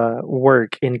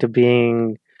work into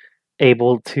being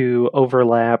able to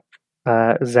overlap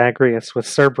Zagreus with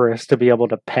Cerberus to be able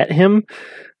to pet him.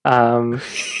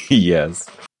 Yes.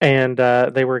 And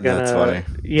they were gonna,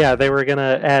 they were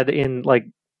gonna add in like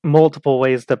multiple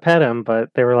ways to pet him, but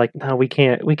they were like, no, we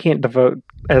can't devote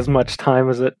as much time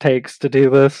as it takes to do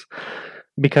this,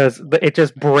 because it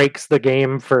just breaks the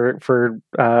game for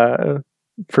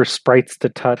sprites to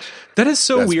touch. That is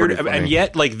so weird. And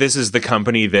yet, like, this is the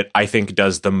company that I think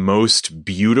does the most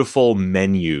beautiful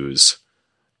menus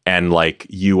and like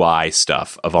UI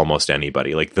stuff of almost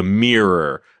anybody. Like the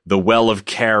mirror, the Well of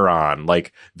Charon.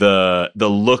 Like the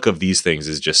look of these things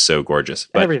is just so gorgeous.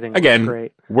 But everything again,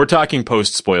 great. We're talking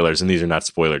post spoilers, and these are not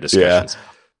spoiler discussions.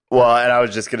 Well, and I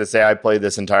was just gonna say I played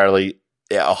this entirely.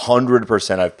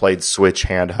 100% I've played Switch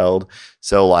handheld,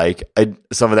 so like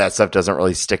some of that stuff doesn't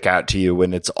really stick out to you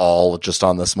when it's all just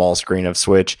on the small screen of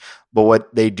Switch. But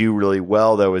what they do really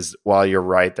well though is, while you're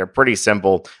right, they're pretty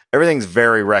simple. Everything's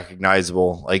very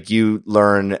recognizable. Like you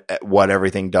learn what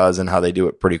everything does and how they do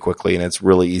it pretty quickly, and it's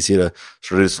really easy to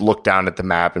sort of just look down at the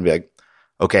map and be like,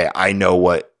 okay, I know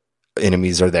what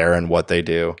enemies are there and what they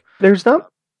do. There's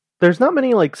not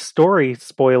many like story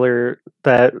spoiler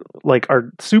that like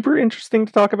are super interesting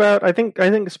to talk about. I think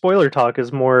spoiler talk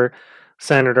is more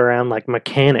centered around like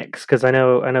mechanics, because I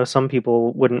know some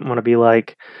people wouldn't want to be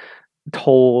like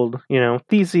told,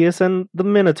 Theseus and the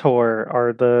Minotaur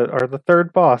are the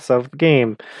third boss of the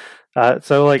game.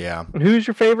 So like, who's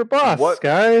your favorite boss,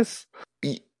 guys?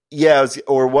 Yeah,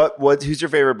 or what? Who's your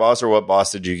favorite boss, or what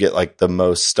boss did you get like the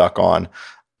most stuck on?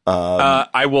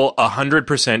 I will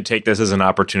 100% take this as an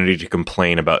opportunity to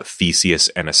complain about Theseus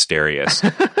and Asterius.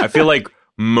 I feel like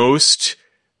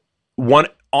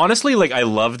honestly, like I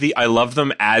love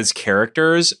them as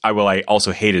characters. I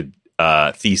also hated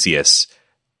Theseus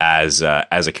as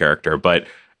a character, but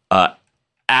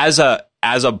as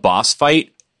a boss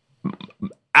fight,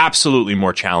 absolutely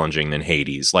more challenging than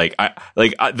Hades.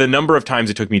 The number of times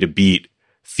it took me to beat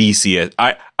Theseus,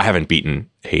 I haven't beaten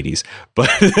Hades, but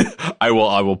I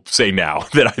will say now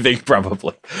that I think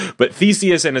probably. But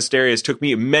Theseus and Asterius took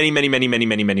me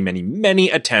many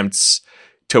attempts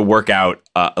to work out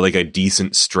like a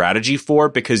decent strategy for,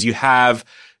 because you have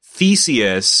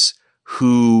Theseus,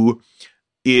 who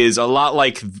is a lot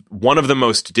like one of the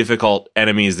most difficult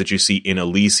enemies that you see in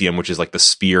Elysium, which is like the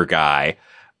spear guy.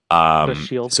 The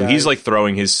shield so guy. He's like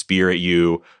throwing his spear at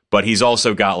you, but he's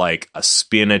also got like a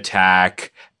spin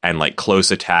attack and like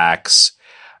close attacks.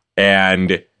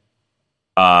 And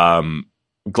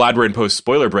glad we're in post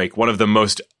spoiler break. One of the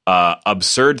most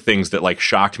absurd things that like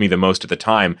shocked me the most at the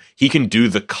time, he can do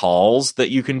the calls that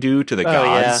you can do to the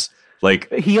gods. Yeah.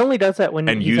 Like he only does that when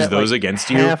and he's use at, those like, against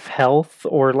you. half health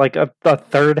or like a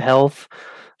third health.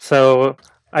 So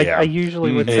I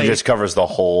usually would say it just covers the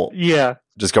whole. Yeah,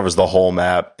 just covers the whole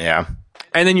map. Yeah.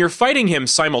 And then you're fighting him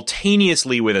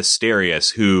simultaneously with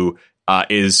Asterius, who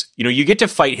is, you get to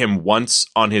fight him once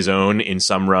on his own in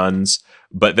some runs,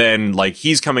 but then like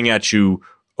he's coming at you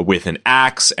with an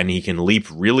axe, and he can leap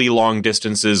really long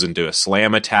distances and do a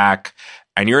slam attack.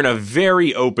 And you're in a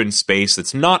very open space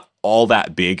that's not all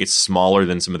that big. It's smaller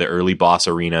than some of the early boss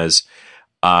arenas.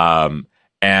 And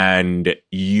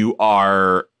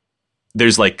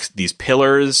there's like these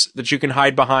pillars that you can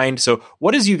hide behind. So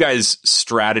what is you guys'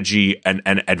 strategy and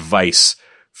advice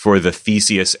for the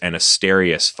Theseus and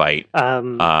Asterius fight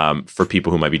for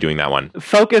people who might be doing that one?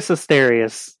 Focus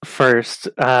Asterius first,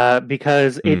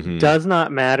 because it does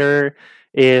not matter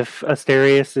if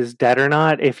Asterius is dead or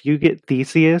not. If you get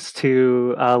Theseus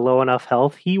to low enough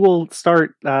health, he will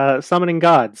start summoning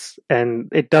gods, and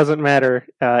it doesn't matter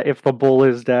if the bull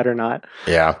is dead or not.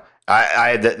 Yeah.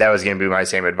 That was going to be my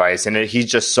same advice. And he's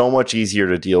just so much easier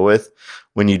to deal with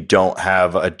when you don't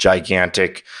have a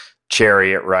gigantic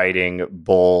chariot riding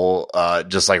bull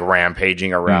just like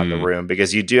rampaging around the room,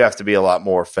 because you do have to be a lot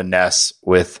more finesse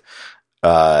with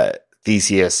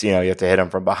Theseus. You have to hit him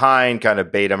from behind, kind of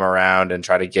bait him around and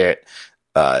try to get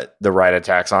the right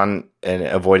attacks on and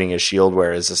avoiding his shield,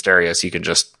 whereas Asterius, you can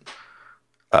just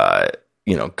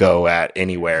go at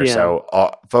anywhere. Yeah.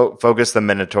 So focus the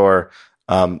Minotaur.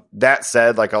 That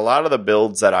said, like a lot of the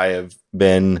builds that I have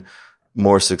been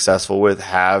more successful with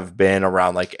have been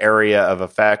around like area of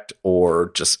effect,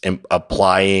 or just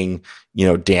applying,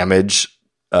 damage,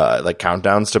 like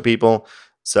countdowns to people.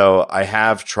 So I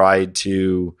have tried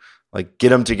to like get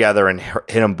them together and hit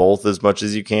them both as much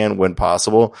as you can when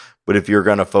possible. But if you're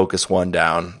going to focus one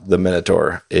down, the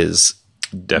Minotaur is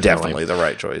definitely the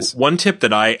right choice. One tip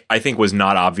that I think was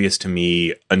not obvious to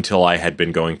me until I had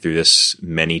been going through this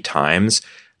many times,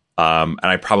 and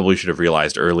I probably should have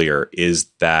realized earlier, is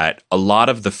that a lot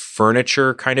of the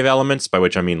furniture kind of elements, by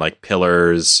which I mean like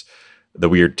pillars, the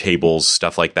weird tables,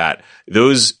 stuff like that,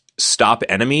 those stop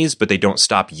enemies, but they don't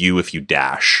stop you if you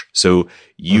dash. So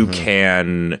you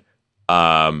can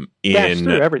dash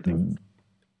through everything.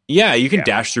 Yeah, you can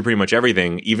dash through pretty much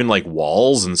everything, even like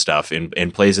walls and stuff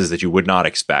in places that you would not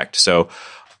expect. So,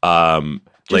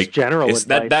 like general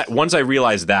advice. That once I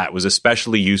realized that was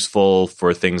especially useful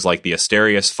for things like the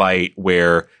Asterius fight,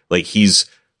 where like he's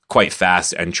quite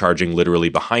fast and charging literally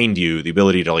behind you. The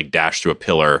ability to like dash through a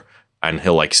pillar and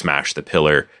he'll like smash the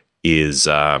pillar is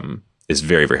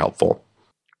very, very helpful.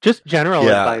 Just general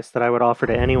advice that I would offer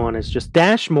to anyone is just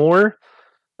dash more.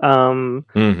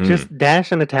 Just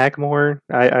dash and attack more.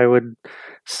 I would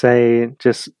say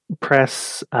just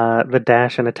press the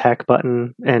dash and attack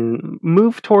button and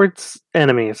move towards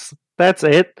enemies. That's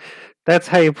it. That's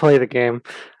how you play the game.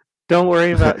 Don't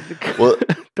worry about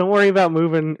don't worry about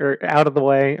moving or out of the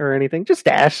way or anything. Just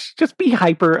dash. Just be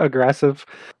hyper aggressive.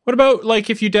 What about like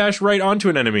if you dash right onto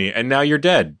an enemy and now you're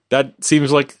dead? That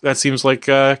seems like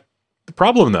the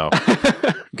problem though.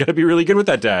 You got to be really good with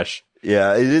that dash.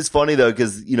 Yeah, it is funny though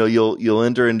because you'll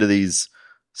enter into these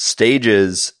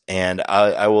stages, and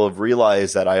I will have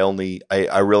realized that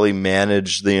I really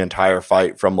managed the entire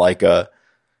fight from like a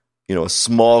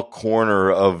small corner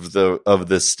of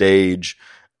the stage,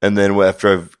 and then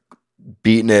after I've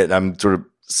beaten it, I'm sort of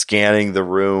scanning the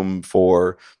room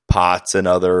for pots and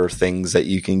other things that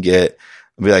you can get.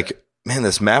 I'll be like, man,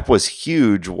 this map was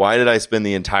huge. Why did I spend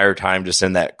the entire time just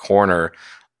in that corner?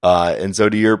 And so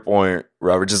to your point,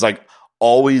 Robert, just like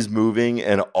always moving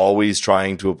and always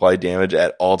trying to apply damage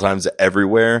at all times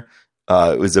everywhere.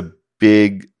 It was a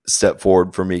big step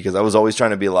forward for me because I was always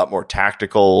trying to be a lot more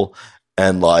tactical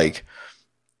and like,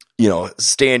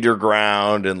 stand your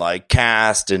ground and like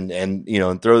cast and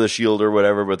and throw the shield or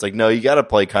whatever. But it's like, no, you got to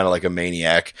play kind of like a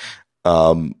maniac.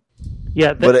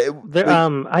 Yeah,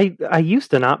 I used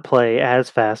to not play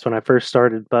as fast when I first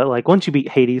started, but like once you beat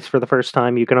Hades for the first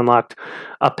time, you can unlock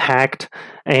a pact,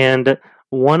 and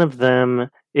one of them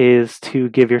is to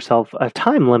give yourself a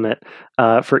time limit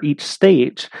for each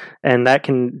stage, and that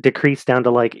can decrease down to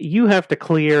like you have to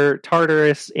clear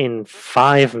Tartarus in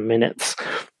 5 minutes.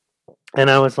 And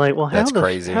I was like, well, how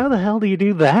the hell do you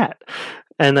do that?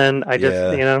 And then I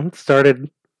just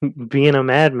started being a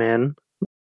madman.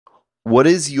 What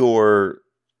is your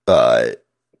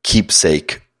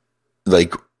keepsake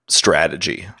like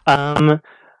strategy?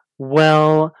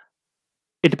 Well,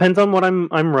 it depends on what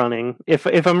I'm running. If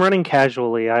I'm running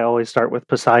casually, I always start with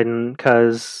Poseidon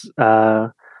because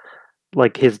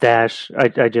like his dash,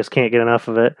 I just can't get enough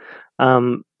of it.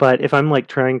 But if I'm like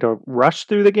trying to rush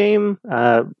through the game,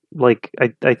 like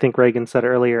I think Reagan said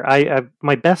earlier, I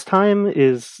my best time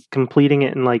is completing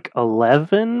it in like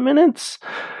 11 minutes.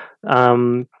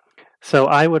 So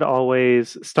I would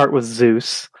always start with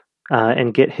Zeus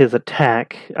and get his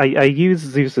attack. I use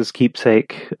Zeus's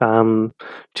keepsake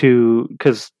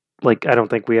because like I don't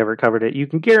think we ever covered it. You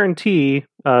can guarantee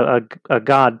a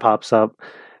god pops up.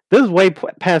 This is way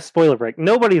past spoiler break.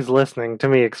 Nobody's listening to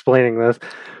me explaining this.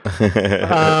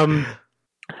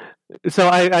 So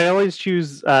I always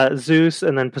choose Zeus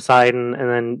and then Poseidon and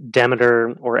then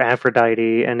Demeter or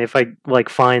Aphrodite. And if I like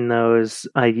find those,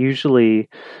 I usually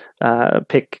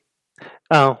pick.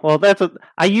 Oh, well,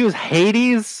 I use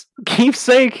Hades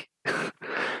keepsake.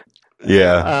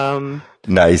 Yeah.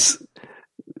 Nice.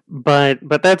 But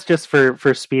that's just for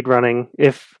speedrunning.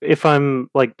 If I'm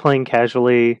like playing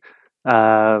casually,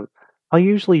 I'll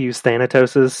usually use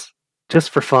Thanatos's just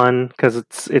for fun because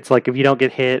it's like if you don't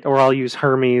get hit, or I'll use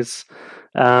Hermes.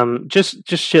 Just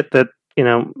shit that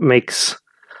makes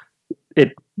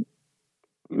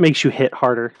you hit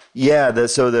harder. Yeah,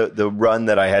 the run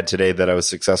that I had today that I was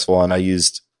successful on, I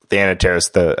used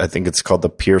Thanatos, I think it's called the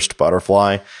Pierced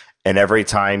Butterfly, and every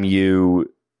time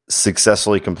you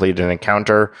successfully complete an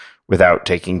encounter without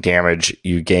taking damage,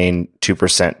 you gain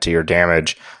 2% to your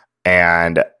damage.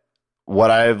 And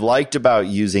what I've liked about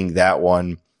using that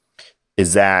one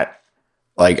is that,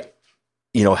 like,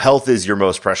 health is your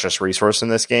most precious resource in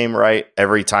this game, right?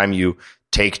 Every time you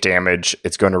take damage,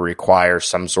 it's going to require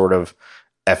some sort of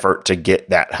effort to get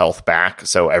that health back.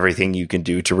 So everything you can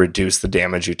do to reduce the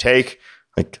damage you take,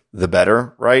 like, the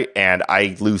better, right? And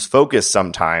I lose focus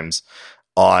sometimes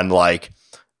on like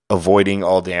avoiding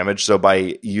all damage. So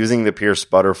by using the Pierced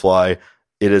Butterfly,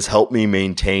 it has helped me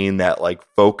maintain that like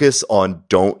focus on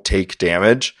don't take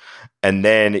damage. And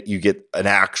then you get an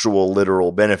actual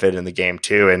literal benefit in the game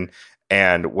too.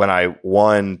 And when I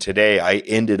won today, I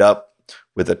ended up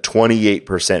with a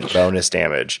 28% bonus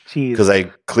damage because I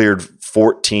cleared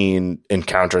 14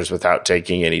 encounters without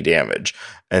taking any damage.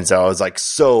 And so I was like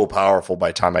so powerful by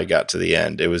the time I got to the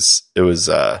end. It was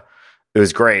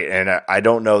great. And I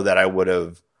don't know that I would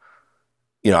have,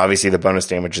 obviously the bonus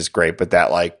damage is great, but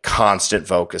that like constant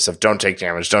focus of don't take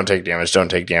damage, don't take damage, don't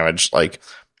take damage, like,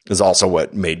 is also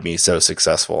what made me so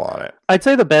successful on it. I'd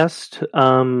say the best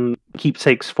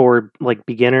keepsakes for like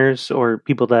beginners or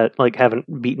people that like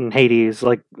haven't beaten Hades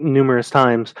like numerous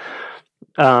times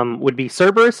would be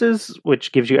Cerberus's,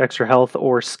 which gives you extra health,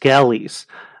 or Skelly's.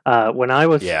 That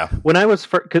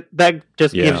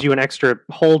just gives you an extra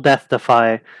whole death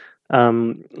defy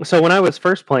So when I was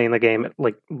first playing the game,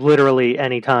 like literally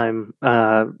anytime,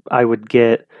 I would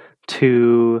get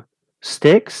to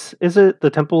Styx. Is it the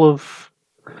Temple of?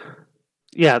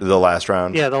 Yeah, The last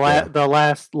round. Yeah, the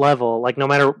last level. Like no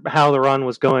matter how the run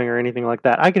was going or anything like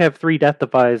that, I could have 3 Death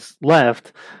Defies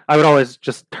left. I would always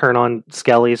just turn on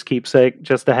Skelly's Keepsake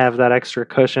just to have that extra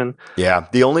cushion. Yeah.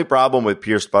 The only problem with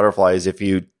Pierced Butterfly is if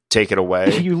you take it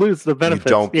away, you lose the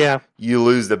benefits. You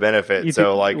lose the benefit. With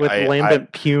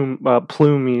Lambent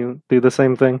Plume, you do the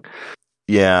same thing.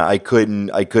 Yeah, I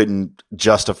couldn't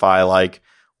justify like,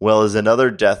 well, is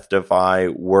another Death Defy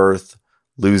worth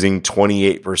losing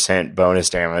 28% bonus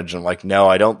damage? And like, no,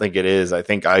 I don't think it is. I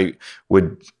think I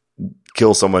would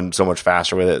kill someone so much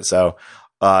faster with it. So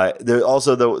there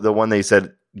also the one they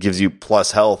said gives you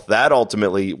plus health. That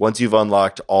ultimately, once you've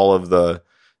unlocked all of the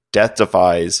Death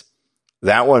Defies,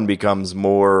 that one becomes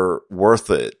more worth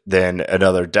it than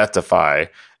another Death Defy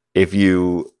if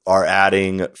you are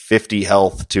adding 50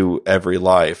 health to every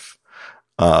life.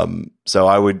 So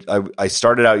I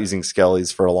started out using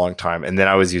Skelly's for a long time, and then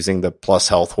I was using the plus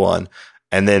health one,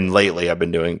 and then lately I've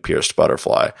been doing Pierced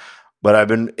Butterfly. But I've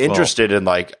been interested in,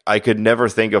 like, I could never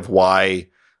think of why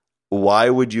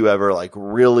would you ever like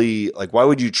really, like, why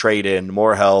would you trade in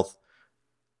more health,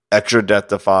 extra Death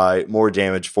Defy, more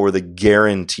damage for the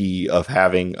guarantee of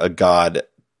having a god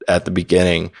at the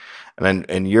beginning?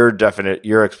 And your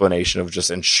explanation of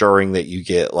just ensuring that you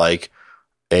get like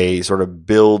a sort of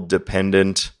build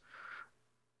dependent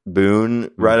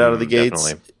boon right out of the gates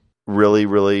definitely really,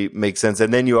 really makes sense.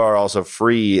 And then you are also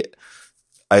free.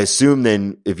 I assume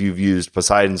then if you've used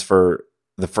Poseidon's for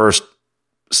the first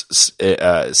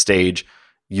stage,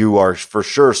 you are for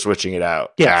sure switching it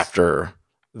out after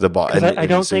the boss. I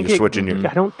don't think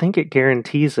it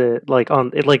guarantees it. Like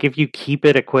if you keep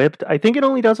it equipped, I think it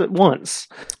only does it once.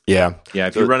 Yeah.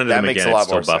 If you run into them again, it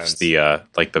still buffs the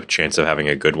the chance of having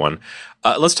a good one.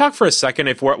 Let's talk for a second,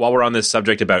 while we're on this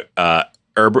subject, about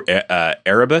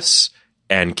Erebus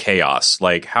and Chaos.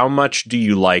 Like, how much do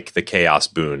you like the Chaos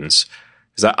boons?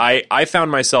 Because I found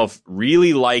myself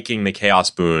really liking the Chaos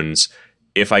boons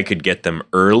if I could get them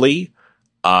early.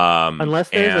 Unless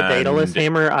there's a Daedalus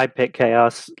hammer, I pick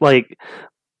Chaos. Like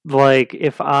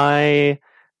if I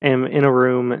am in a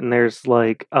room and there's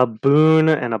like a boon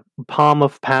and a Palm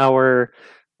of Power,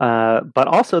 but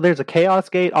also there's a Chaos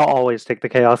Gate, I'll always take the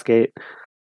Chaos Gate.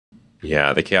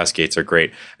 Yeah, the Chaos Gates are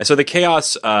great. And so the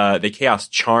Chaos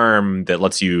Charm that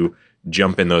lets you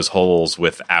jump in those holes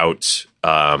without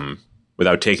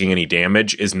taking any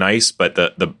damage is nice, but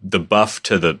the buff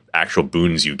to the actual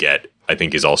boons you get, I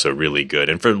think, is also really good.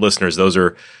 And for listeners, those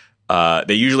are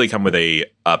they usually come with a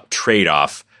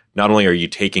trade-off. Not only are you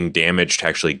taking damage to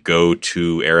actually go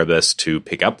to Erebus to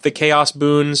pick up the Chaos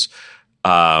boons,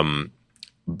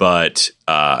 but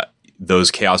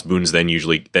those Chaos boons then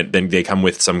usually then they come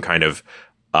with some kind of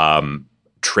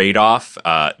trade-off.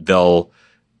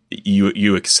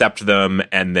 You accept them,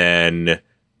 and then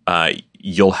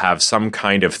you'll have some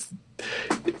kind of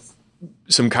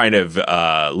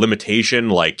limitation,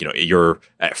 like, you're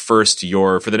for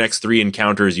the next 3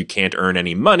 encounters you can't earn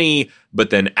any money,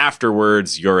 but then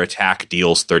afterwards your attack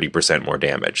deals 30% more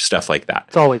damage, stuff like that.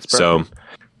 It's always broken. So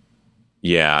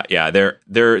yeah,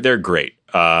 they're great.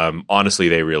 Honestly,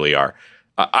 they really are.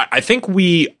 I think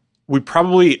we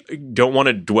probably don't want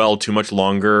to dwell too much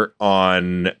longer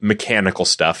on mechanical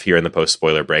stuff here in the post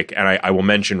spoiler break, and I will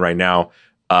mention right now.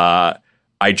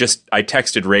 I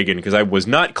texted Reagan because I was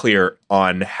not clear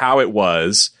on how it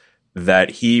was that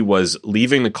he was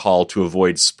leaving the call to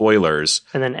avoid spoilers,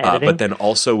 and then editing, but then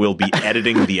also will be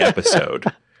editing the episode.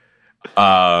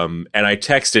 And I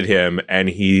texted him, and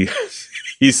he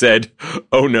said,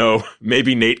 "Oh no,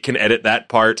 maybe Nate can edit that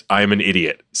part. I'm an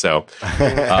idiot." So,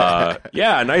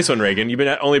 yeah, nice one, Reagan. You've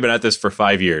only been at this for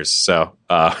 5 years, so.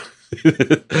 But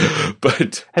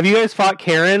have you guys fought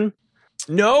Karen?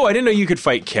 No, I didn't know you could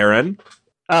fight Karen.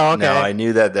 Oh, okay. No, I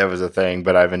knew that was a thing,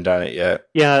 but I haven't done it yet.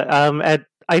 Yeah,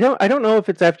 I don't know if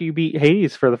it's after you beat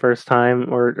Hades for the first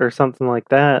time or something like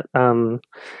that.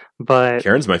 But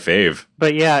Karen's my fave.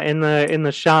 But yeah, in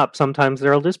the shop, sometimes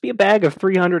there'll just be a bag of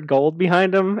 300 gold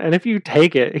behind him, and if you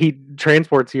take it, he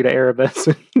transports you to Erebus.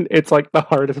 It's like the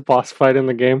hardest boss fight in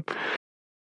the game.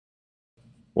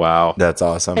 Wow, that's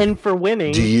awesome! And for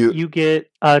winning, you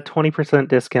get a 20%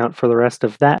 discount for the rest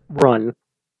of that run.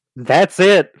 That's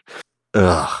it.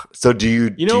 Ugh. So do you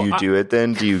do it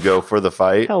then? Do you go for the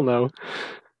fight? Hell no.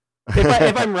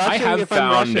 If I'm rushing, I have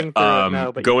found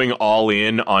going all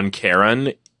in on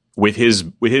Karen with his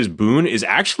boon is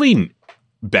actually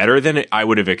better than I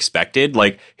would have expected.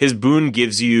 Like, his boon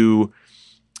gives you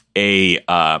a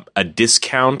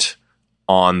discount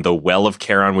on the Well of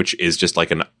Charon, which is just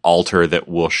like an altar that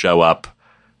will show up,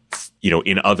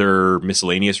 in other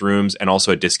miscellaneous rooms, and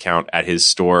also a discount at his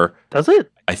store. Does it?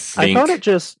 I think.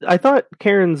 I thought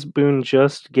Karen's Boon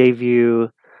just gave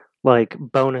you like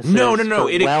bonuses. No.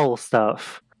 For well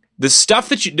stuff. The stuff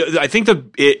that I think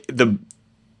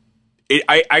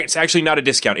it's actually not a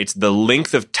discount. It's the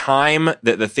length of time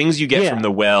that the things you get from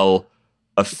the well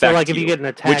affect. So like if you get an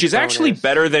attack, which is actually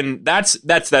better than that's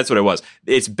what it was.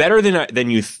 It's better than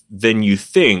you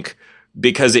think,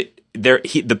 because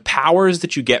the powers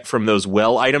that you get from those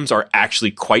well items are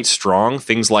actually quite strong.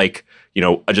 Things like,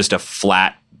 just a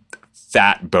fat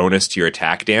bonus to your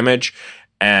attack damage,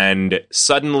 and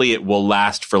suddenly it will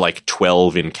last for like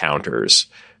 12 encounters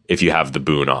if you have the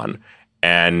boon on.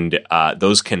 And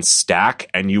those can stack,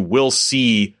 and you will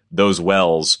see those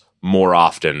wells more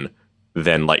often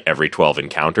than like every 12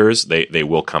 encounters. They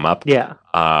will come up. Yeah.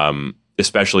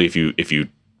 Especially if you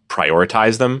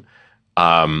prioritize them.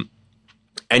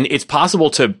 And it's possible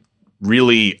to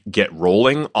really get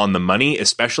rolling on the money,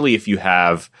 especially if you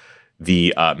have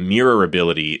the mirror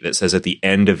ability that says at the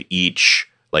end of each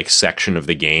like section of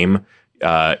the game,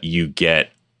 you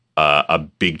get a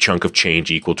big chunk of change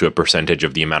equal to a percentage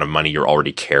of the amount of money you're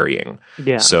already carrying.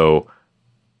 Yeah. So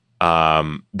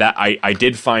that I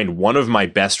did find one of my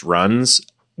best runs,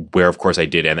 where of course I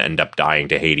did end up dying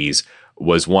to Hades,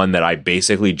 was one that I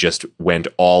basically just went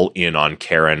all in on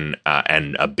Karen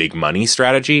and a big money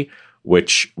strategy,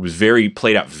 which was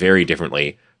played out very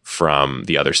differently from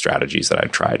the other strategies that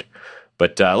I've tried.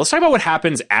 But let's talk about what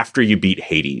happens after you beat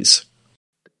Hades.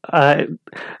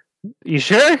 You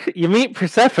sure? You meet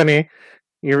Persephone,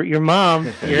 your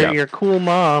mom, your cool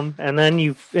mom, and then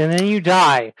you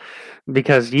die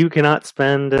because you cannot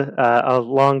spend a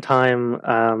long time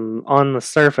on the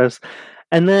surface,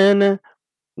 and then.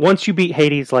 Once you beat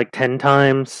Hades like 10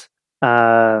 times,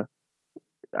 do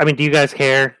you guys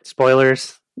care?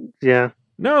 Spoilers? Yeah.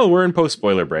 No, we're in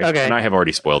post-spoiler break, okay. And I have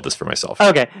already spoiled this for myself.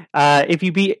 Okay.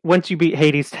 Once you beat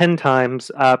Hades 10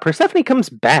 times, Persephone comes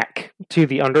back to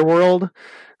the underworld,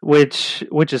 which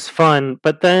is fun.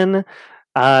 But then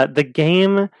the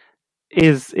game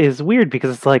is weird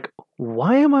because it's like,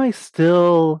 why am I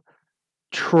still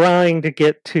running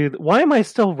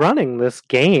this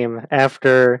game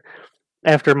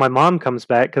after my mom comes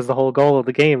back, because the whole goal of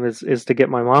the game is to get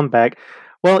my mom back.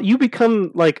 Well, you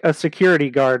become like a security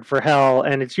guard for Hell,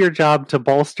 and it's your job to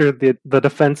bolster the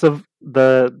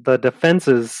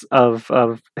defenses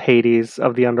of Hades,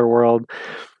 of the underworld,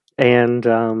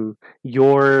 and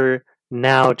you're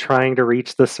now trying to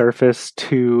reach the surface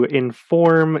to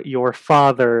inform your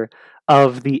father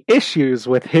of the issues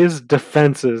with his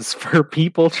defenses for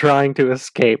people trying to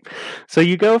escape. So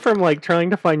you go from like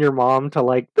trying to find your mom to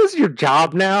like, this is your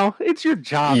job now. It's your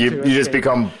job. You just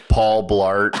become Paul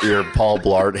Blart. You're Paul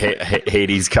Blart,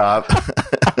 Hades cop.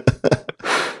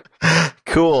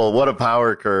 Cool. What a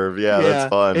power curve. Yeah, that's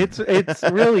fun. It's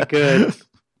really good.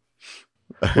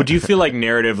 Well, do you feel like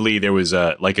narratively there was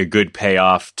a good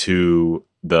payoff to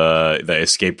the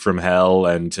escape from Hell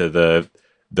and to the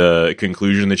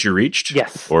conclusion that you reached?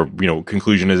 Yes. Or,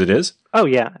 conclusion as it is? Oh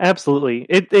yeah, absolutely.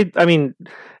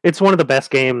 It's one of the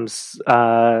best games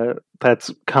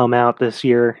that's come out this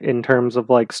year in terms of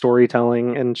like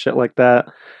storytelling and shit like that.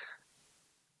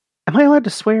 Am I allowed to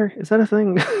swear? Is that a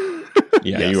thing?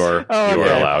 Yeah, yes. You are. Oh, you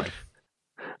are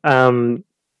allowed.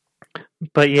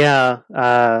 But yeah,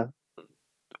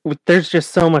 there's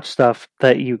just so much stuff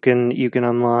that you can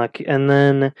unlock, and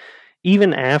then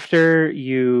even after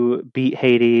you beat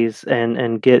Hades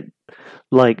and get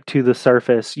like to the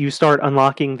surface, you start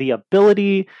unlocking the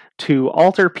ability to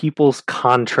alter people's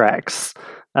contracts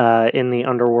in the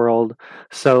underworld.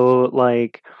 So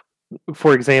like,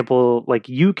 for example, like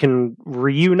you can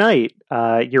reunite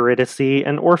Eurydice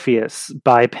and Orpheus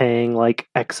by paying like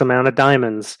X amount of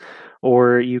diamonds,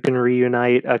 or you can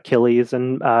reunite Achilles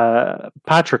and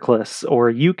Patroclus,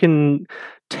 or you can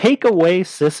take away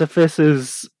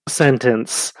Sisyphus's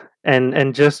sentence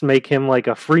and just make him like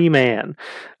a free man.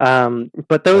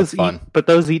 But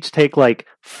those each take like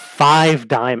 5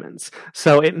 diamonds.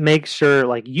 So it makes sure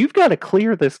like you've got to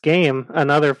clear this game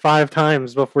another 5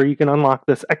 times before you can unlock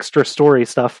this extra story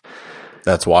stuff.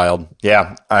 That's wild.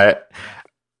 Yeah. But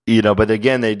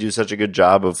again, they do such a good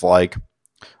job of like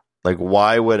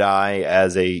why would I,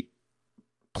 as a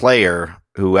player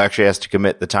who actually has to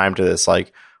commit the time to this,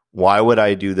 like, why would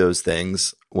I do those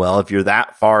things? Well, if you're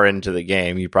that far into the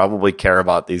game, you probably care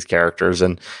about these characters,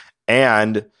 and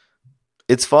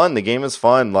it's fun. The game is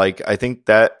fun. Like, I think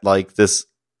that like this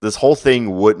whole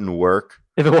thing wouldn't work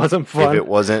if it wasn't fun. If it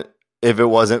wasn't if it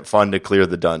wasn't fun to clear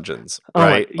the dungeons,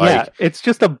 right? Yeah, it's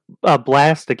just a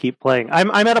blast to keep playing.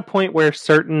 I'm at a point where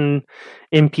certain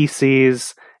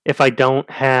NPCs, if I don't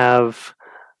have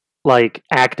like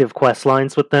active quest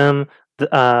lines with them, in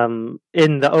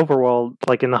the overworld,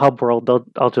 like in the hub world,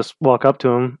 I'll just walk up to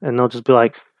them and they'll just be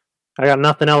like, I got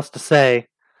nothing else to say.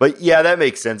 But yeah, that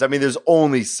makes sense. I mean, there's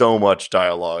only so much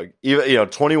dialogue. Even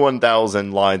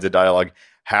 21,000 lines of dialogue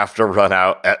have to run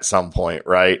out at some point,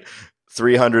 right?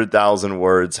 300,000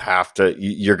 words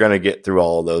you're going to get through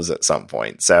all of those at some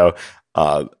point. So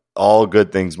all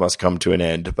good things must come to an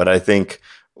end. But I think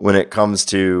when it comes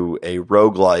to a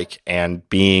roguelike and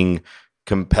being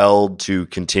compelled to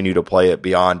continue to play it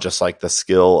beyond just like the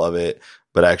skill of it,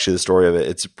 but actually the story of it,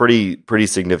 it's a pretty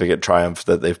significant triumph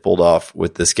that they've pulled off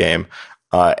with this game.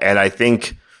 And I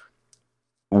think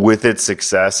with its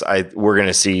success, we're going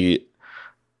to see,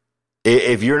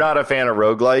 if you're not a fan of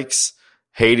roguelikes,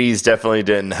 Hades definitely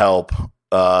didn't help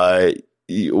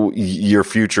your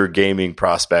future gaming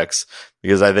prospects,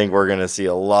 because I think we're going to see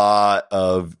a lot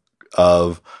of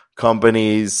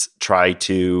companies try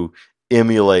to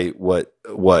emulate what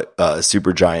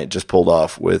Supergiant just pulled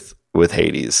off with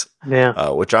Hades.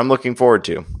 Yeah, which I'm looking forward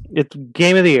to. It's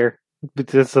game of the year.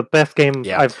 It's the best game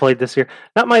I've played this year.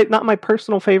 Not my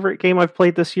personal favorite game I've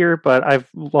played this year, but I've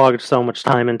logged so much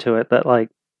time into it that, like,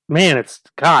 man, it's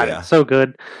so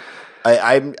good.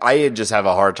 I just have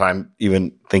a hard time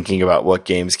even thinking about what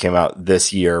games came out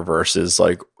this year versus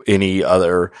like any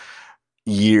other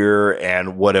year,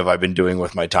 and what have I been doing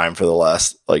with my time for the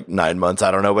last like 9 months. I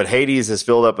don't know, but Hades has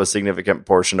filled up a significant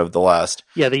portion of the last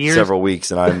several weeks,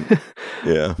 and I'm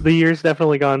the year's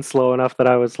definitely gone slow enough that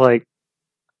I was like,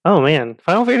 oh man,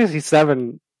 Final Fantasy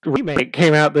VII Remake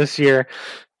came out this year.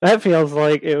 That feels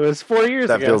like it was 4 years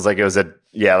ago. That feels like it was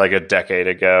like a decade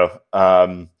ago.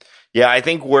 I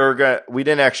think we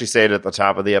didn't actually say it at the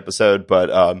top of the episode,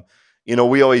 but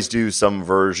we always do some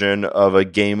version of a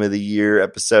Game of the Year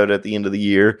episode at the end of the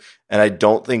year, and I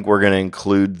don't think we're going to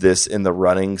include this in the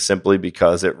running simply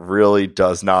because it really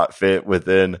does not fit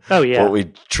within what we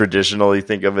traditionally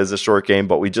think of as a short game,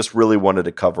 but we just really wanted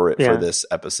to cover it for this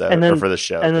episode, or for the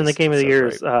show. And then the Game of the Year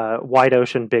is Wide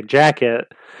Ocean Big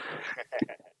Jacket.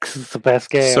 It's the best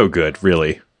game. So good,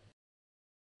 really.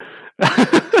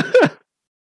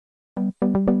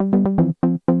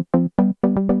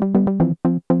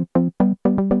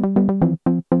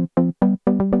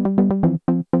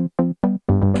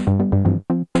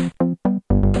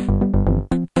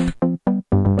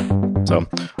 So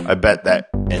I bet that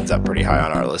ends up pretty high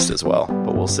on our list as well,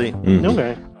 but we'll see. Mm-hmm.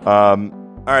 Okay. All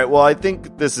right. Well, I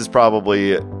think this is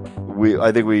probably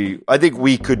I think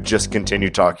we could just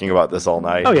continue talking about this all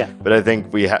night. Oh yeah. But I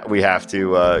think we have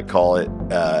to call it.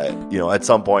 At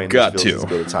some point, got this to feels as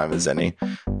good a time as any.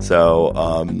 So,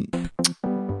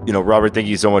 Robert, thank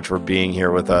you so much for being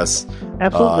here with us.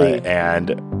 Absolutely. And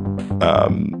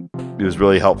it was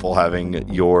really helpful having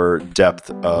your depth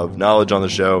of knowledge on the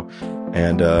show.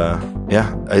 And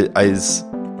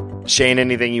Shane,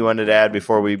 anything you wanted to add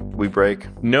before we break?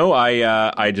 No,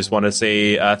 I just want to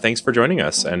say thanks for joining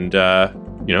us, and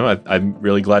I'm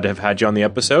really glad to have had you on the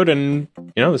episode, and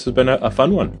this has been a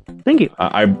fun one. Thank you.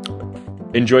 I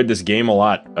enjoyed this game a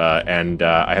lot, and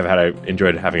I have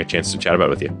enjoyed having a chance to chat about it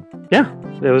with you. Yeah,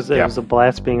 it was a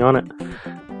blast being on it.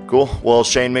 Cool. Well,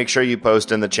 Shane, make sure you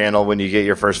post in the channel when you get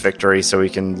your first victory, so we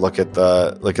can look at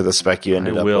the spec you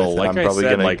ended up with. Like I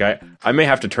said, I may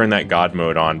have to turn that God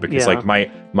mode on because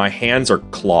my hands are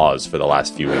claws for the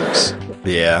last few weeks.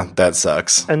 Yeah, that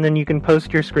sucks. And then you can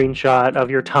post your screenshot of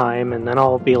your time, and then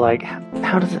I'll be like,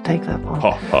 "How does it take that long?"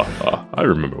 I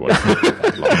remember what it took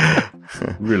that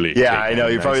long. Really? Yeah, I know.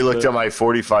 You probably looked at my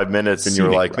 45 minutes, and you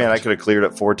were like, "Man, I could have cleared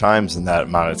it 4 times in that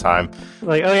amount of time."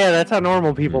 Like, oh yeah, that's how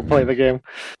normal people play the game.